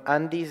from the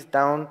Andes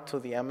down to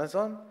the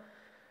Amazon,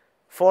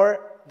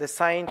 for the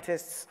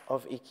scientists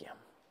of IKIAM.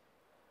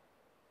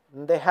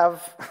 They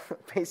have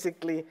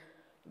basically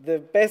the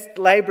best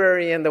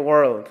library in the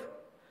world.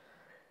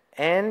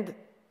 And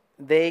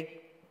they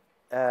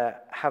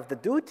have the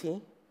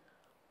duty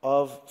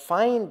of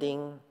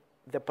finding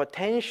the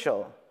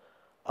potential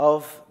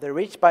of the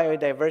rich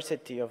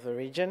biodiversity of the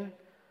region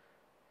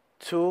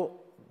to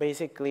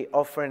basically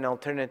offer an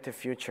alternative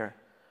future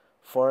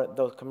for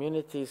those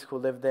communities who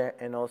live there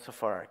and also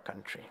for our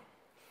country.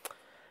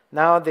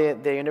 Now the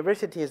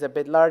university is a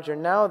bit larger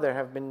now, there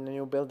have been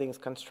new buildings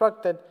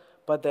constructed,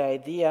 but the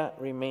idea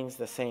remains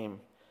the same.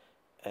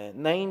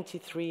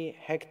 93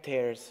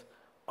 hectares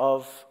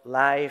of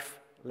live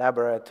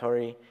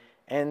laboratory,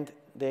 and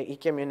the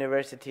IKEM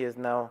University is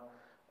now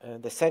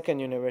the second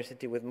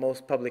university with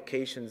most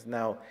publications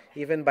now,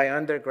 even by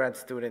undergrad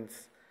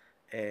students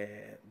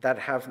that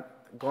have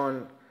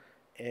gone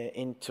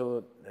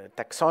into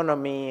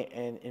taxonomy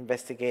and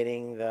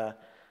investigating the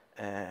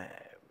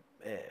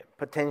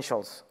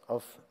potentials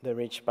of the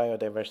rich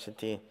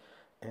biodiversity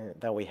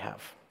that we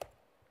have.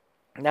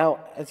 Now,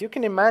 as you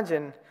can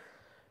imagine,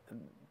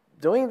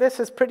 doing this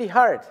is pretty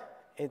hard.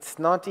 It's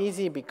not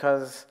easy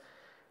because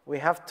we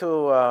have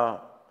to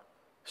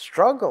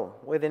struggle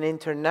with an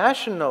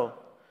international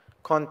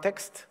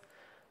context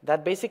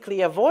that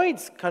basically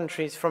avoids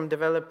countries from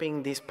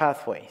developing these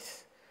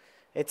pathways.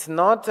 It's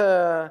not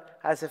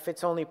as if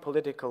it's only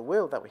political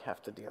will that we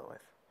have to deal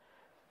with.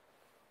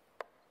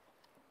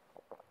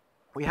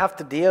 We have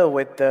to deal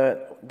with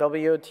the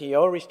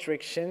WTO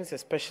restrictions,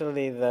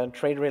 especially the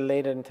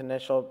trade-related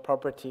international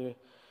property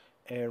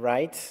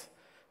rights,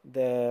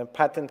 the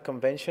Patent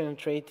Convention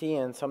Treaty,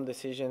 and some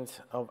decisions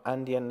of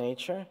Andean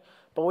nature.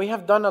 But we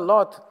have done a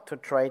lot to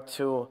try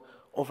to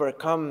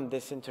overcome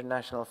this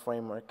international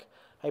framework.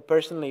 I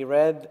personally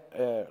led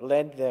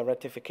the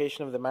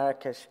ratification of the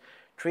Marrakesh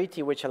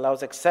Treaty, which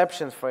allows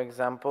exceptions, for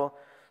example,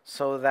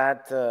 so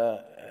that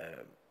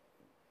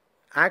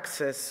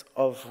access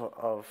of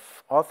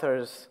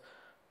authors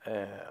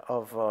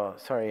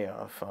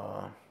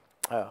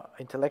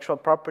intellectual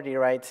property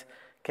rights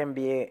can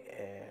be,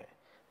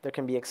 there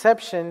can be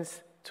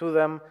exceptions to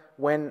them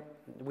when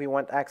we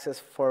want access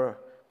for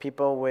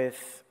people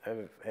with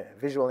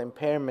visual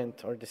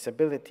impairment or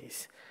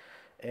disabilities.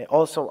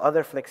 Also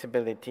other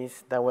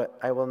flexibilities that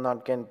I will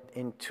not get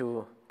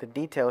into the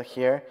detail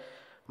here,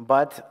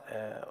 but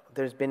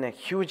there's been a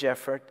huge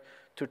effort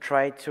to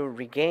try to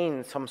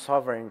regain some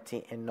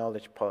sovereignty in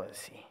knowledge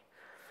policy.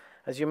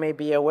 As you may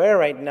be aware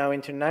right now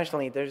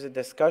internationally, there's a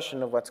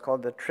discussion of what's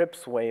called the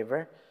TRIPS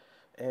waiver,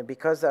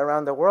 because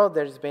around the world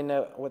there's been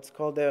what's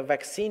called a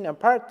vaccine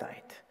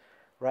apartheid,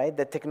 right?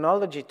 The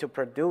technology to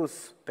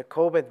produce the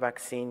COVID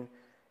vaccine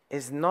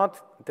is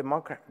not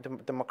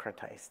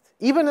democratized.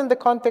 Even in the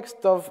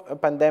context of a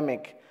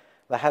pandemic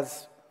that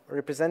has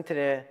represented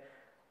an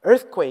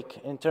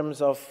earthquake in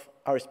terms of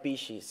our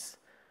species,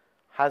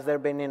 has there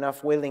been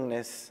enough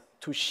willingness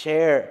to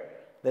share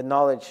the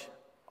knowledge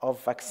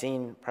of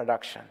vaccine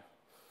production?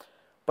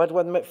 But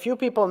what few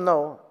people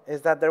know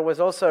is that there was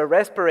also a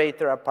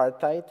respirator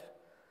apartheid,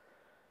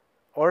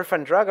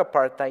 orphan drug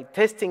apartheid,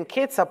 testing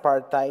kits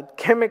apartheid,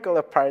 chemical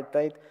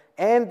apartheid,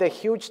 and the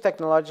huge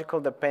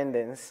technological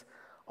dependence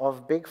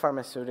of big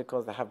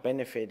pharmaceuticals that have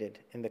benefited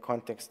in the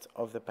context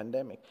of the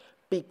pandemic,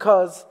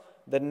 because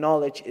the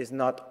knowledge is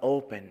not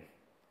open,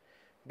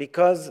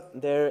 because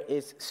there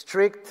is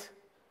strict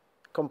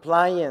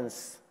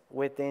compliance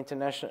with the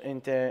international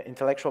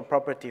intellectual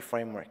property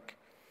framework,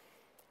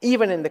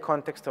 even in the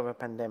context of a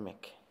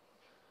pandemic.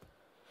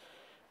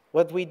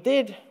 What we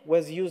did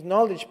was use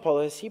knowledge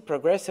policy,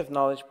 progressive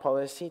knowledge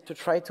policy, to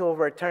try to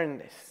overturn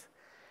this.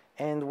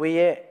 And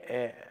we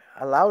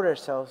allowed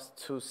ourselves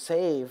to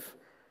save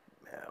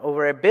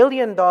over $1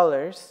 billion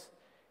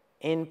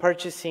in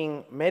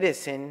purchasing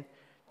medicine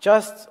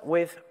just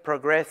with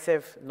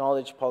progressive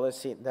knowledge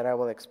policy that I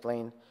will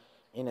explain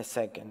in a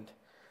second.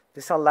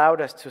 This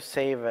allowed us to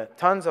save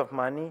tons of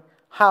money.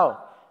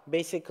 How?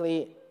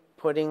 Basically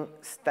putting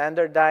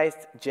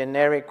standardized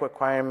generic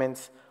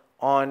requirements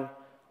on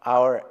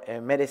our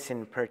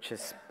medicine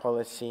purchase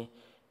policy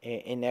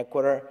in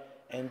Ecuador.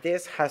 And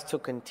this has to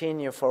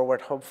continue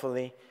forward,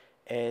 hopefully,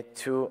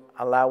 to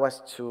allow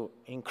us to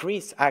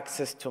increase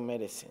access to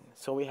medicine.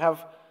 So we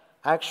have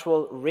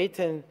actual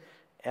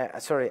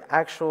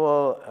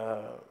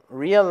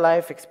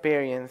real-life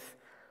experience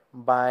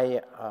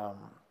by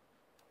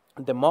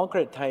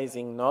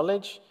democratizing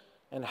knowledge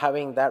and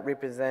having that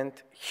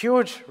represent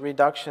huge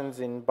reductions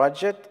in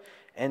budget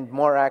and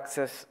more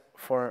access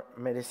for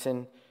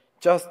medicine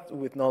just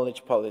with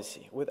knowledge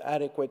policy, with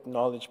adequate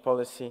knowledge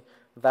policy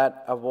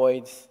that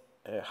avoids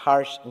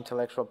harsh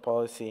intellectual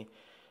policy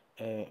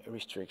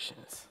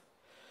restrictions.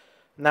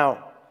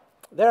 Now,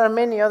 there are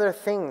many other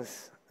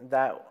things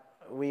that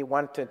we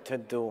wanted to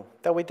do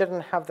that we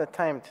didn't have the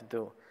time to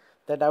do,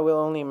 that I will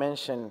only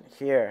mention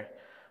here.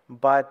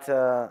 But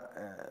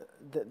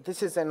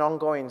this is an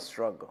ongoing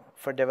struggle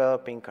for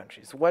developing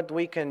countries. What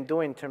we can do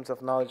in terms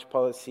of knowledge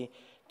policy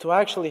to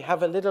actually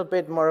have a little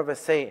bit more of a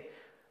say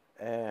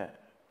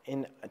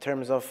in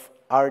terms of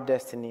our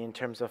destiny, in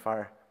terms of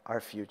our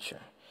future.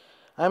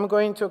 I'm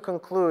going to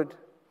conclude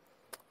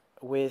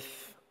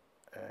with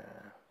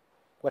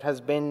what has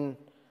been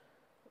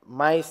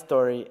my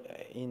story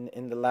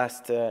in the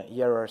last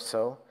year or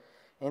so.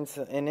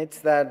 and it's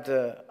that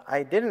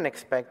I didn't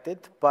expect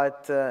it,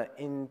 but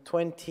in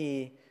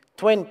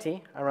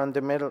 2020, around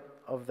the middle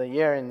of the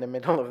year, in the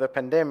middle of the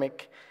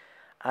pandemic,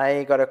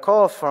 I got a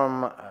call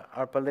from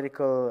our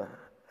political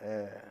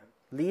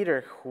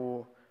leader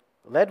who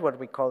led what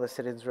we call the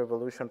Citizens'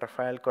 Revolution,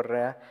 Rafael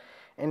Correa,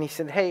 and he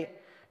said, hey,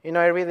 you know,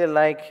 I really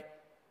like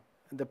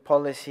the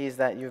policies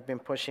that you've been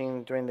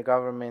pushing during the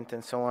government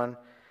and so on,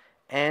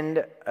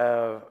 and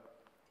I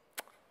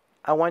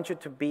want you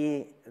to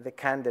be the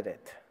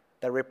candidate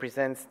that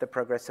represents the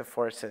progressive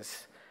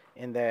forces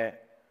in the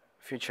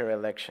future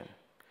election.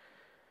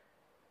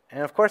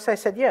 And of course I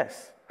said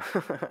yes.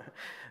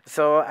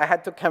 So I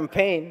had to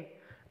campaign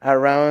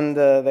around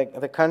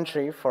the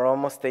country for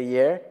almost a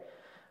year.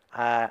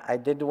 I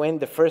did win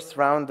the first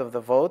round of the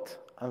vote.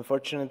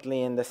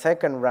 Unfortunately, in the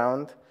second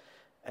round,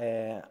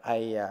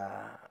 I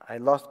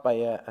lost by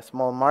a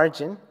small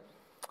margin.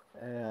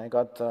 I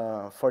got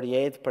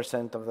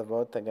 48% of the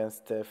vote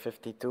against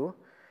 52.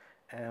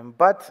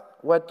 But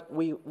what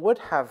we would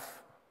have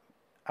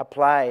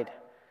applied,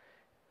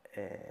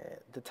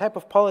 the type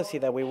of policy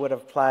that we would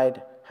have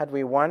applied had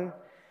we won,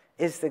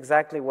 is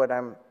exactly what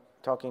I'm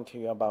talking to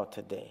you about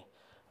today.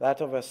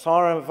 That of a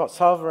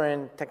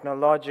sovereign,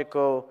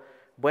 technological,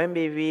 Buen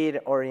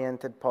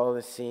Vivir-oriented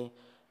policy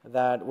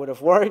that would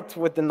have worked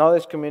with the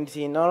knowledge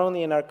community, not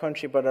only in our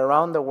country, but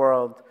around the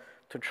world,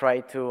 to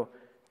try to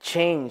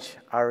change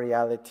our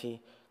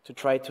reality, to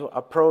try to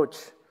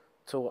approach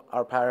to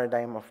our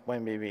paradigm of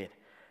Buen Vivir.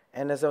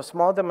 And as a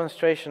small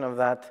demonstration of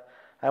that,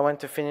 I want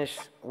to finish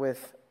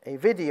with a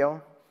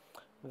video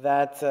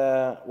that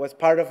was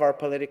part of our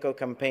political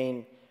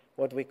campaign,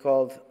 what we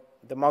called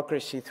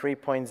Democracy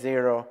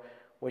 3.0,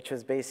 which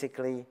was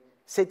basically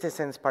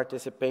citizens'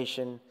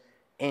 participation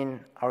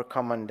in our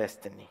common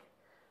destiny.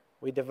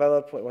 We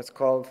developed what was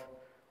called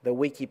the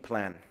Wiki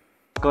Plan.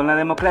 Con la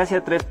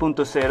democracia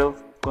 3.0,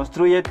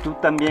 construye tú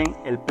también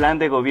el plan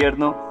de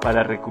gobierno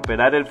para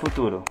recuperar el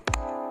futuro.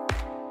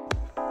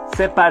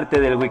 Sé parte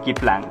del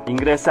Wikiplan.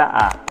 Ingresa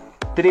a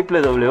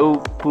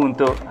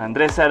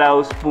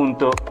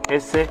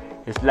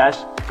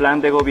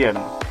www.andresarauz.es/plan de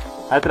gobierno.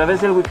 A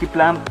través del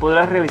Wikiplan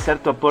podrás realizar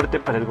tu aporte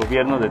para el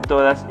gobierno de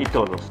todas y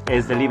todos.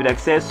 Es de libre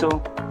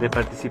acceso, de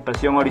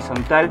participación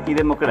horizontal y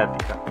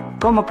democrática.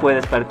 ¿Cómo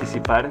puedes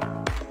participar?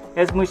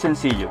 Es muy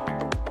sencillo.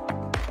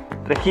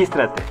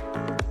 Regístrate,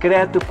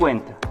 crea tu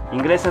cuenta,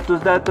 ingresa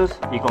tus datos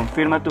y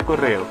confirma tu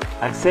correo.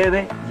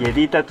 Accede y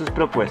edita tus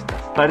propuestas.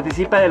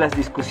 Participa de las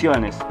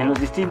discusiones en los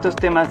distintos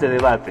temas de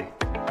debate.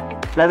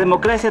 La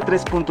democracia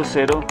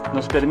 3.0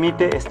 nos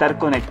permite estar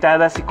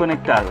conectadas y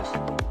conectados.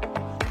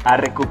 A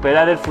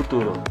recuperar el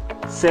futuro.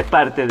 Sé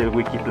parte del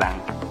Wikiplan.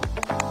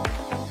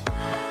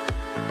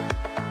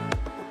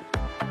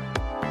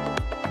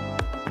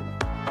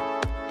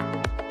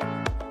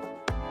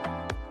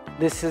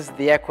 This is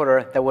the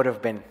Ecuador that would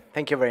have been.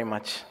 Thank you very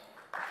much.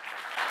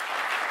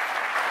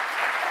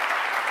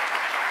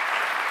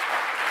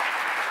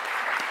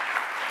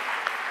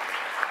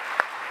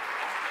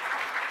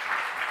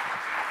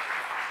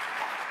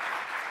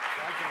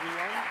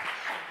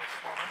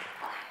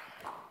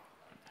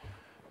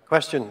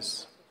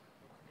 Questions?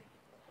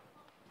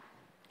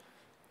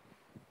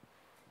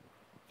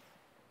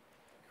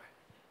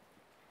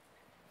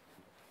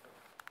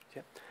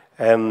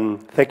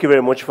 Thank you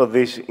very much for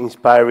this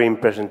inspiring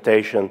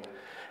presentation.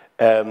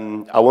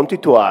 I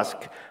wanted to ask,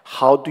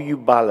 how do you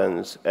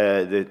balance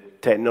the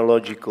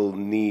technological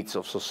needs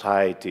of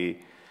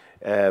society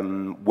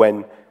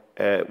when,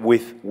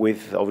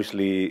 with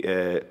obviously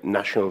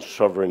national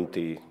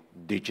sovereignty,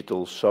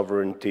 digital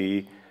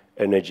sovereignty,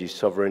 energy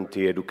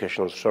sovereignty,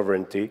 educational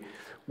sovereignty,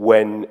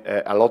 when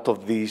a lot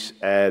of these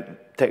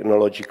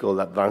technological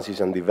advances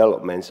and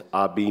developments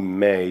are being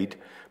made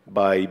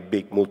by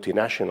big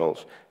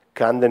multinationals?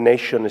 Can the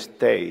nation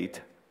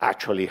state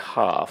actually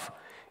have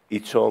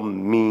its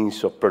own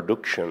means of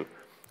production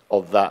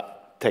of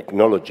that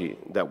technology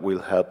that will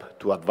help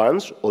to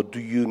advance, or do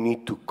you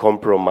need to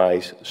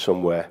compromise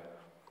somewhere?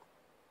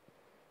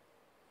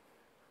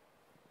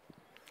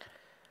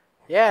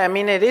 Yeah, I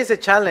mean, it is a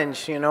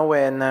challenge, you know,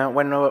 when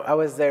I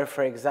was there,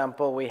 for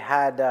example, we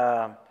had,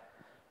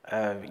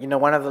 you know,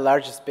 one of the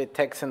largest big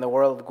techs in the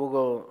world,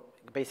 Google,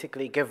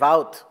 basically give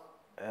out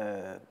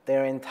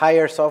their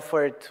entire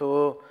software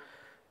to,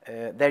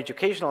 their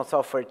educational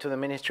software to the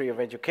Ministry of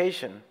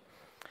Education.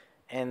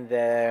 And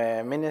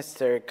the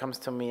minister comes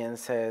to me and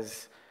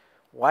says,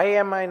 why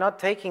am I not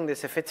taking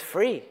this if it's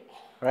free,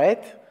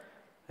 right?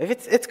 If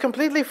it's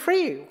completely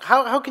free,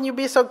 how can you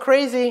be so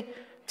crazy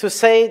to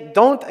say,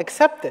 don't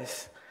accept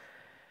this?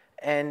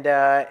 And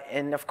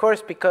of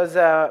course, because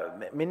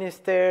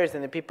ministers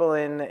and the people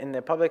in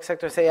the public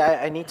sector say,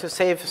 I need to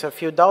save a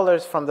few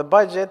dollars from the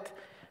budget,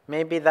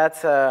 maybe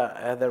that's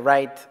the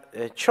right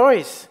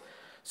choice.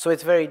 So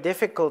it's very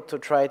difficult to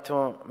try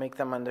to make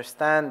them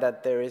understand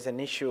that there is an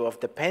issue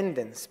of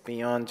dependence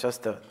beyond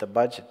just the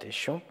budget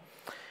issue.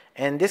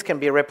 And this can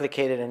be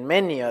replicated in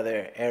many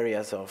other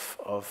areas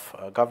of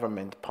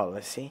government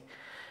policy.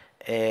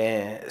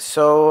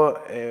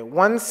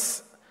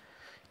 Once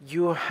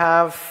you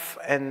have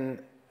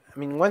I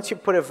mean, once you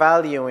put a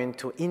value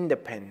into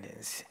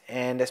independence,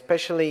 and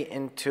especially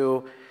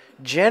into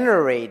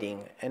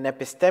generating an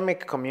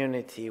epistemic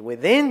community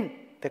within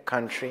the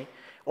country,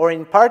 or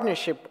in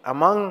partnership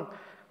among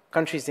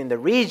countries in the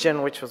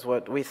region, which was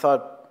what we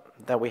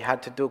thought that we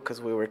had to do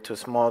because we were too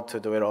small to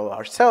do it all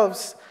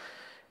ourselves,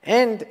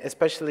 and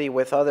especially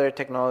with other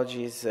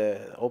technologies,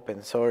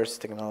 open source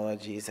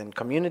technologies, and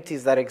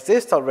communities that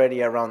exist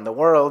already around the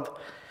world,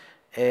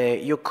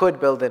 you could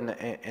build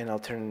an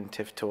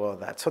alternative to all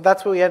that. So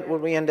that's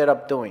what we ended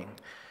up doing.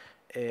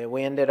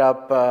 We ended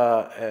up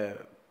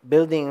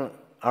building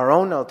our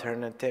own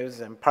alternatives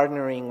and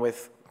partnering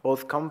with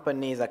both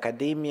companies,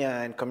 academia,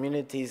 and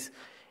communities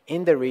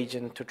in the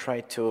region to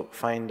try to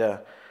find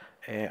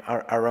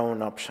our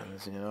own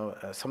options. You know,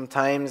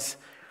 sometimes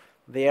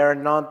they are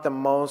not the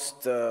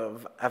most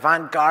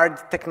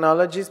avant-garde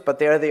technologies, but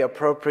they are the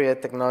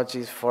appropriate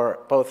technologies for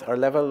both our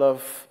level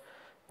of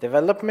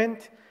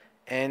development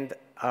and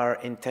our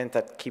intent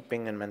at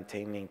keeping and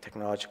maintaining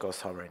technological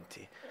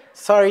sovereignty.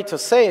 Sorry to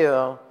say,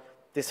 though,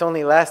 this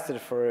only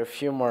lasted for a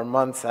few more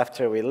months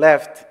after we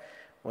left,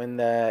 when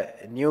the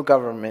new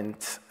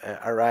government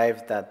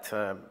arrived that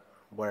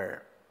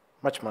were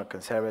much more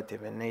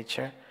conservative in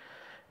nature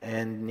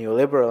and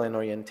neoliberal in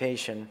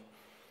orientation,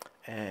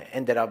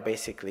 ended up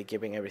basically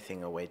giving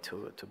everything away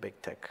to big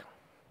tech.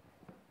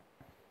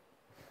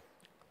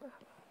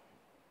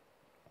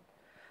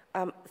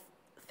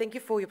 Thank you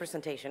for your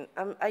presentation.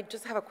 I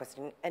just have a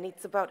question, and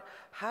it's about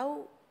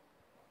how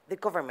the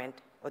government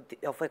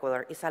of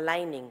Ecuador is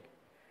aligning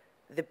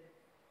the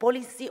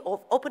policy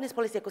of openness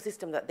policy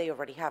ecosystem that they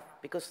already have,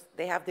 because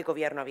they have the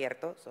gobierno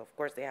abierto, so of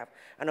course they have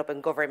an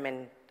open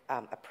government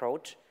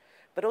approach,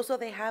 but also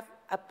they have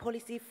a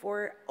policy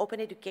for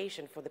open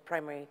education for the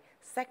primary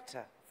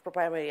sector, for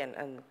primary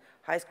and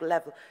high school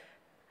level.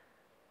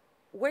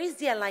 Where is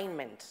the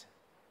alignment,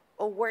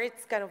 or where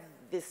it's kind of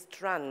this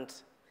trend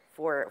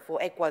for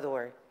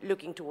Ecuador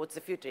looking towards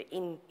the future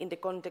in the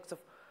context of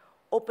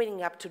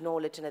opening up to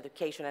knowledge and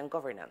education and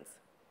governance?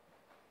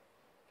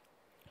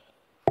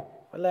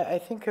 Well, I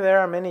think there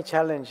are many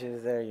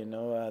challenges there, you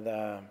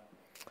know.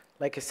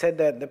 Like I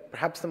said,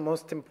 perhaps the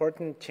most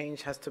important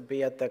change has to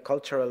be at the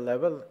cultural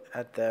level,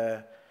 at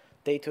the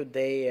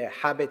day-to-day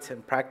habits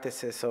and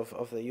practices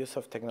of the use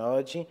of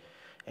technology,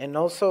 and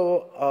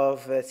also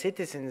of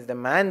citizens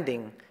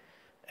demanding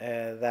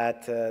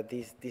that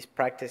these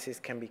practices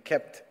can be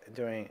kept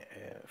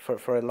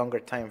for a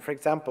longer time. For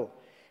example,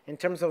 in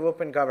terms of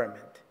open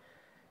government,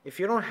 if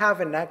you don't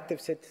have an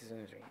active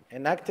citizenry,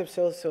 an active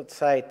civil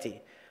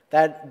society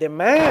that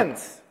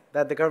demands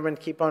that the government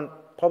keep on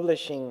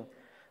publishing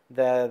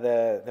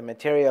the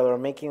material or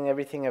making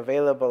everything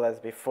available as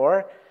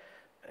before,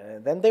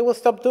 then they will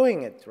stop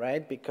doing it,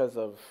 right? Because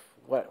of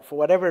for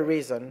whatever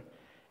reason,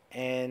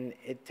 and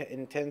it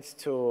intends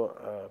to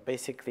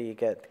basically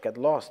get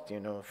lost,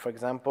 you know. For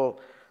example,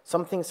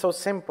 something so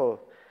simple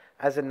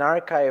as an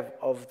archive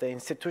of the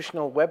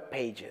institutional web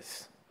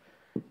pages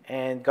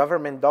and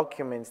government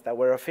documents that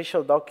were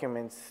official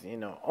documents, you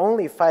know,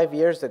 only 5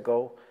 years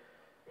ago,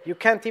 you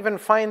can't even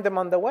find them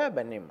on the web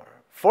anymore.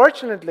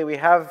 Fortunately, we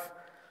have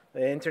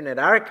the Internet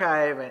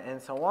Archive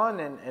and so on,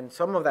 and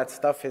some of that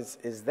stuff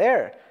is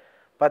there.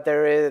 But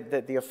there is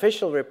the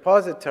official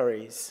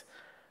repositories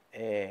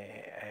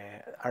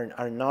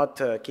are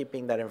not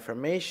keeping that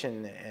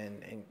information,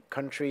 and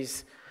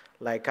countries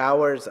like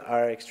ours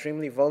are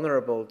extremely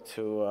vulnerable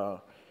to,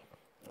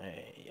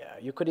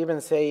 you could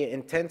even say,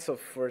 intents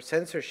for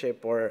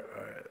censorship or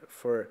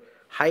for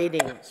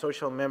hiding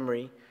social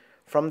memory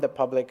from the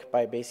public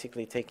by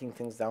basically taking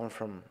things down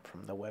from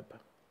the web.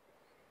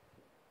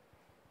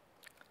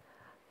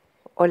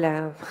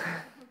 Hola,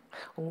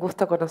 un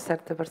gusto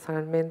conocerte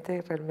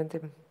personalmente,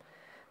 realmente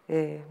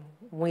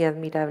muy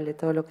admirable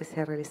todo lo que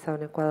se ha realizado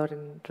en Ecuador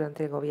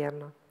durante el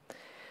gobierno.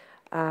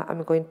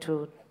 I'm going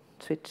to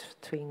switch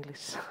to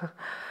English.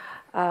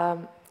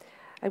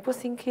 I was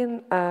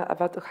thinking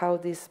about how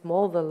this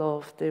model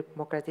of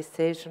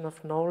democratization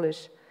of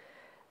knowledge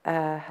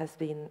has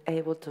been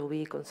able to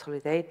be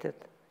consolidated.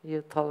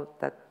 You told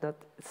that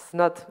it's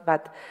not,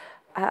 but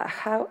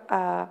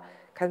how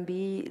can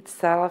be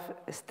itself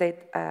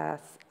state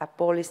as a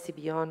policy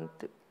beyond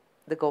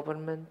the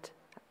government,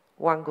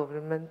 one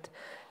government,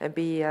 and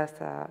be as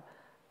a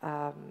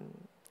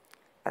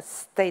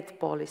state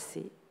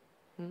policy?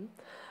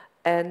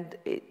 And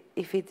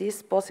if it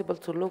is possible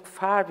to look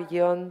far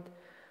beyond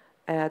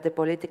the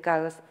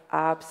political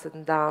ups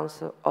and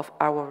downs of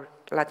our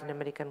Latin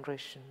American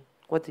region.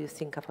 What do you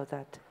think about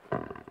that?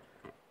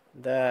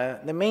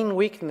 The main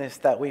weakness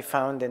that we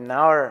found in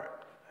our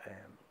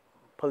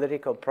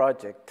political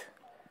project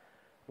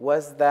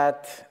was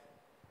that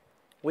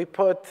we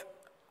put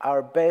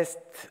our best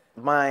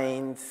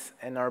minds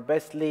and our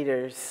best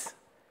leaders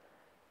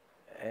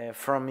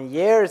from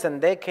years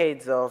and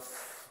decades of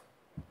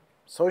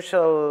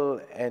social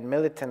and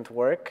militant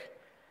work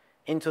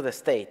into the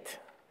state.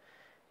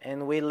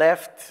 And we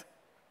left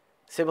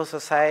civil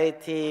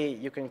society,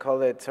 you can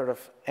call it sort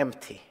of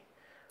empty,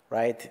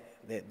 right?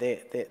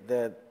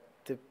 The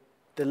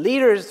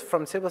leaders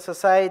from civil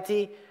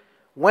society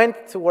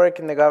went to work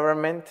in the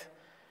government,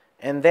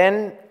 and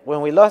then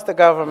when we lost the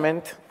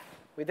government,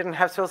 we didn't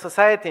have civil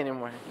society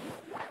anymore.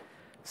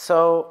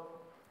 So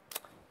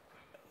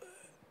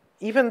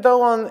even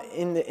though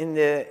in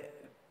the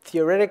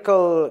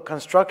theoretical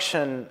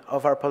construction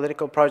of our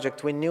political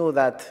project, we knew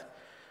that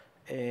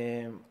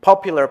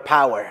popular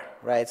power,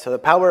 right? So the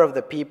power of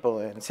the people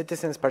and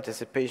citizens'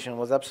 participation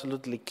was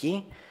absolutely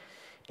key.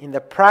 In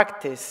the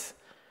practice,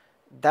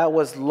 that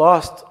was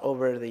lost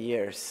over the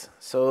years.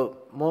 So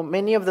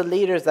many of the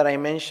leaders that I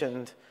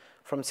mentioned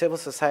from civil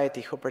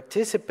society who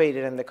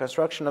participated in the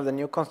construction of the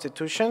new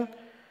constitution,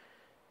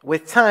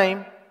 with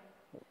time,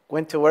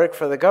 went to work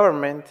for the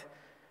government,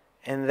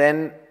 and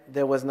then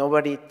there was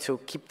nobody to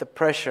keep the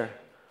pressure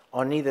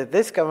on either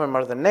this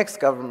government or the next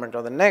government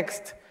or the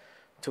next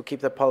to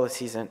keep the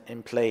policies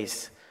in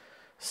place.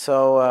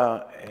 So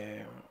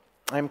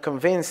I'm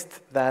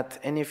convinced that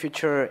any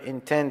future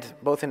intent,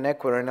 both in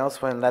Ecuador and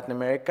elsewhere in Latin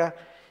America,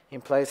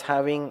 implies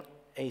having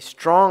a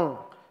strong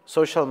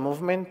social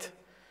movement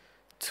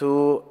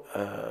to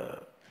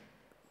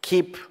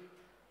keep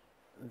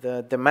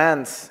the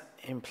demands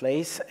in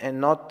place and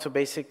not to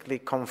basically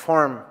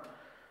conform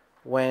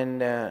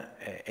when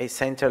a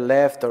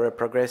center-left or a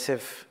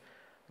progressive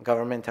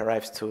government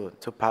arrives to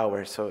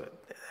power. So,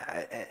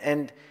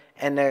 and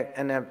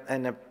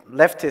a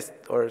leftist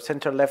or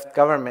center-left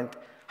government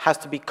has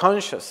to be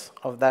conscious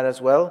of that as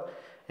well,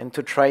 and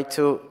to try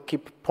to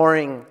keep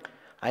pouring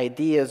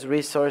ideas,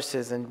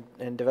 resources,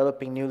 and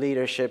developing new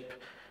leadership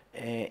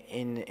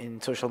in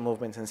social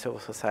movements and civil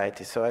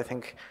society. So I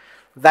think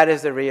that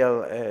is the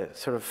real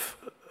sort of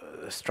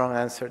strong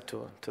answer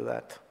to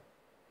that.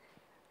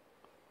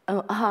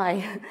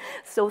 Hi.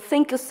 So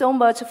thank you so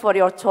much for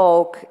your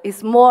talk.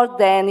 It's more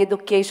than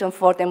education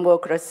for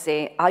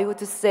democracy. I would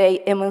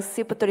say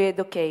emancipatory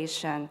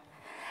education.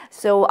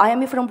 So I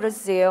am from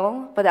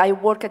Brazil, but I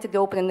work at the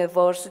Open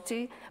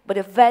University,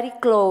 but very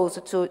close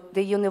to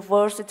the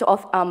University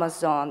of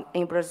Amazon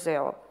in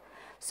Brazil.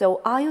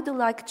 So I would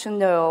like to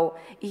know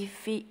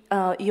if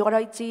your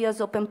ideas,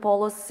 open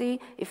policy,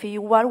 if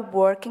you are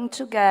working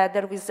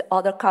together with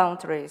other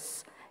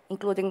countries,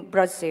 including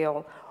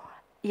Brazil.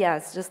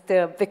 Yes, just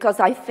because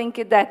I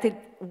think that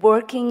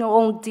working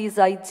on this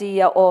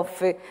idea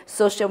of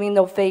social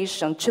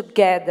innovation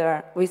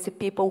together with the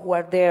people who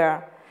are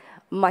there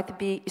might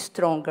be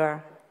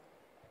stronger.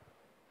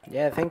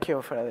 Yeah, thank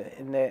you.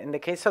 In the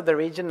case of the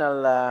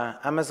regional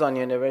Amazon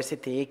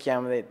University,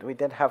 ICAM, we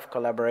did have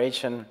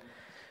collaboration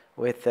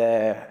with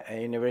a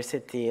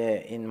university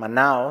in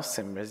Manaus,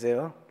 in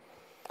Brazil,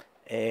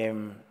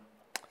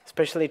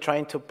 especially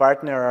trying to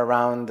partner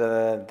around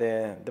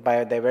the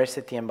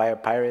biodiversity and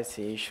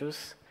biopiracy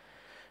issues.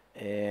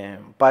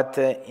 But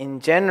in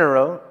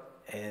general,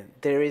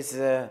 there is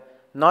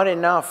not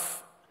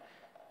enough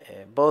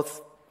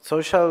both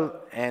social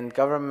and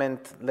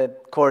government-led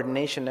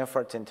coordination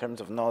efforts in terms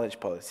of knowledge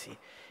policy.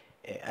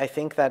 I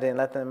think that in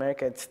Latin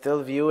America, it's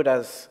still viewed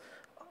as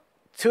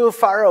too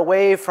far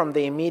away from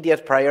the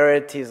immediate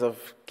priorities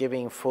of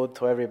giving food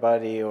to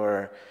everybody,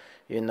 or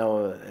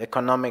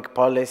economic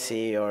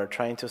policy, or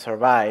trying to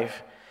survive.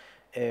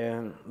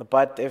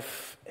 But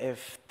if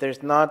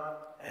there's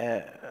not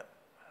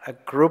a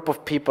group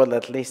of people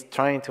at least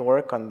trying to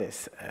work on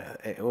this,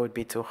 it would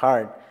be too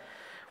hard.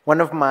 One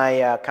of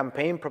my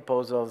campaign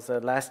proposals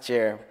last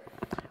year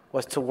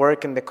was to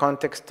work in the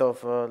context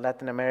of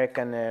Latin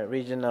American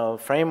regional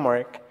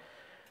framework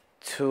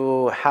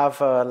to have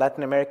a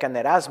Latin American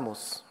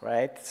Erasmus,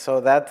 right? So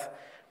that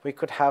we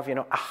could have,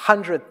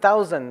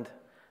 100,000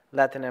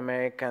 Latin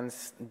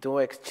Americans do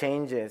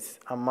exchanges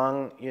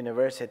among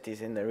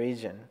universities in the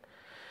region,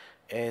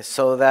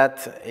 so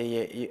that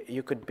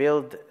you could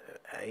build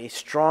a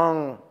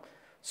strong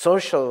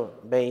social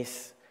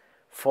base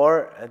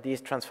for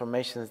these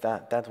transformations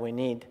that we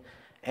need,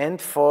 and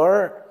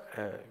for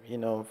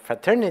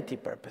fraternity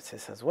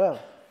purposes as well.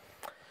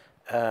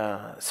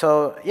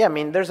 So yeah, I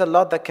mean, there's a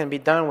lot that can be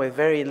done with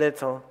very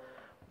little,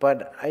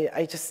 but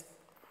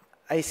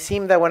I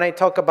seem that when I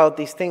talk about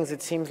these things,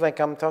 it seems like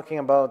I'm talking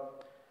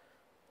about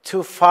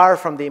too far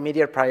from the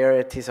immediate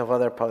priorities of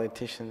other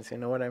politicians. You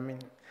know what I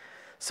mean?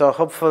 So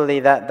hopefully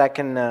that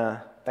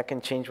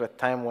can change with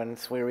time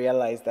once we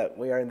realize that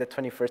we are in the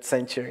 21st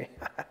century.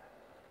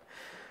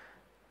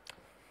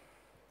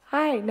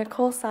 Hi,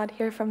 Nicole Saad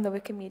here from the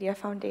Wikimedia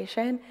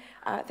Foundation.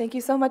 Thank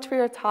you so much for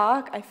your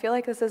talk. I feel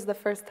like this is the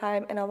first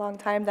time in a long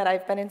time that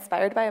I've been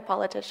inspired by a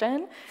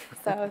politician,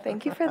 so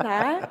thank you for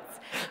that.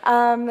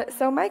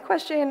 So my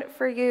question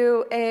for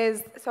you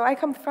is, so I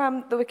come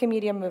from the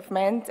Wikimedia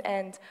movement,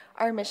 and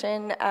our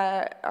mission,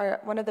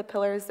 one of the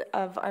pillars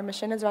of our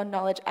mission is around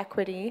knowledge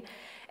equity.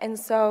 And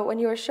so when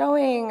you were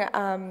showing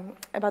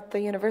about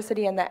the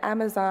university and the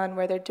Amazon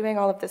where they're doing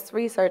all of this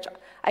research,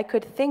 I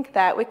could think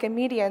that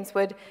Wikimedians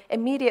would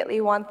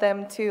immediately want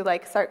them to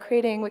start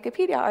creating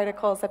Wikipedia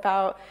articles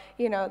about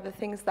the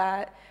things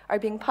that are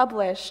being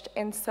published.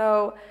 And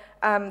so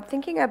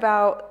Thinking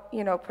about,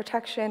 you know,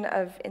 protection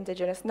of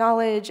indigenous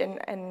knowledge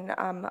and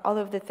all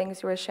of the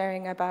things you were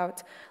sharing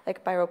about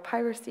like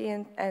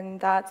biopiracy and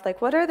that, like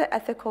what are the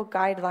ethical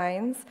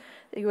guidelines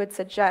that you would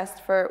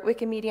suggest for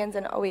Wikimedians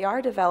and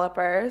OER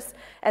developers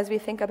as we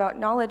think about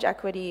knowledge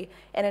equity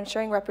and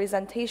ensuring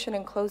representation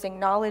and closing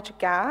knowledge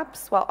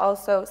gaps while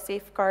also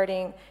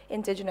safeguarding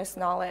indigenous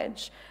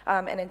knowledge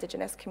and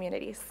indigenous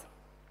communities?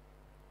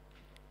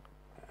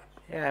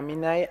 Yeah, I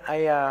mean,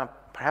 I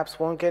perhaps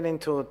won't get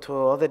into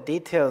all the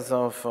details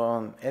of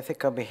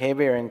ethical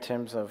behavior in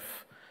terms of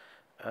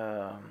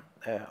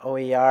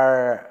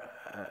OER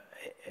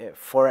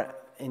for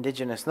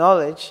indigenous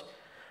knowledge,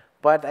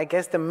 but I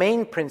guess the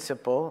main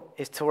principle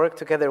is to work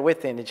together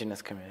with the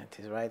indigenous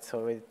communities, right?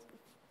 So it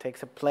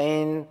takes a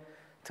plane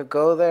to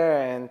go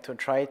there and to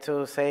try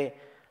to say,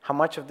 how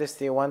much of this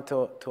do you want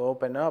to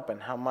open up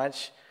and how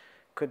much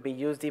could be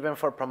used even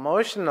for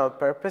promotional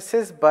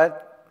purposes,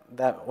 but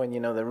that when, you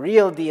know, the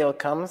real deal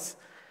comes,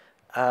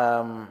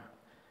 then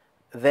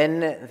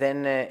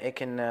it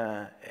can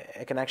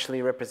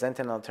actually represent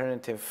an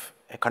alternative,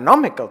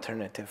 economic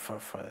alternative for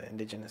the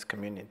indigenous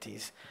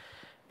communities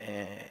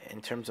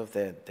in terms of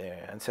their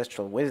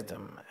ancestral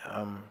wisdom.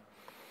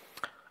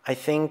 I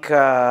think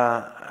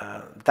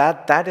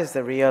that is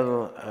the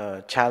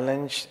real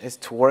challenge, is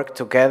to work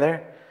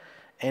together,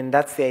 and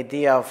that's the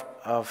idea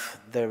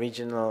of the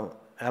regional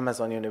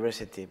Amazon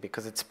University,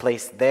 because it's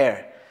placed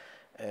there.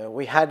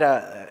 We had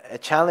a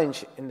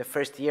challenge in the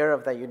first year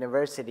of the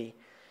university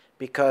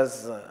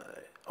because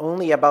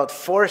only about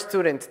 4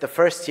 students the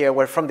first year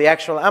were from the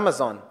actual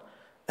Amazon.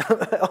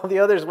 All the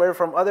others were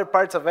from other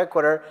parts of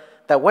Ecuador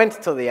that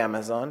went to the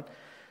Amazon.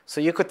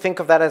 So you could think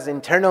of that as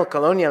internal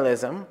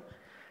colonialism.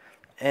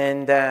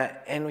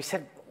 And we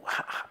said,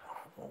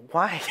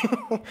 why?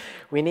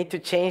 We need to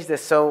change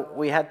this. So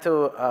we had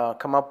to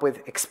come up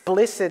with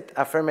explicit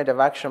affirmative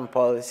action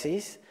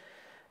policies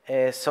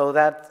so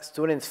that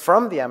students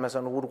from the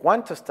Amazon would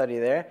want to study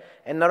there,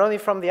 and not only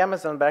from the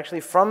Amazon, but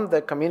actually from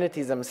the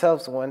communities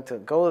themselves who want to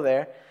go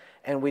there,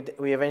 and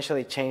we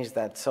eventually changed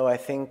that. So I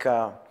think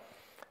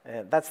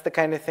that's the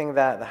kind of thing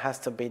that has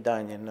to be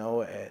done, you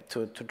know,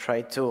 to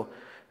try to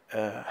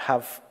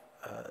have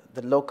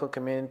the local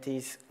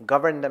communities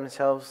govern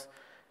themselves,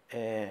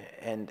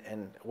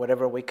 and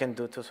whatever we can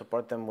do to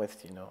support them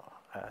with, you know,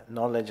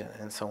 knowledge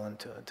and so on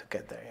to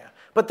get there, yeah.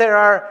 But there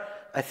are,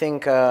 I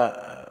think,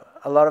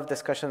 a lot of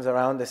discussions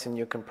around this, and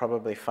you can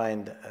probably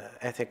find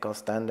ethical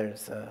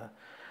standards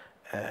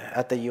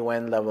at the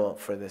UN level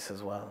for this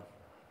as well.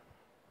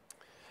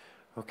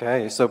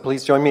 Okay, so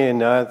please join me in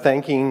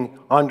thanking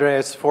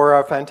Andres for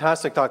our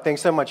fantastic talk.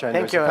 Thanks so much,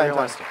 Andres. Thank you,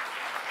 fantastic. everyone.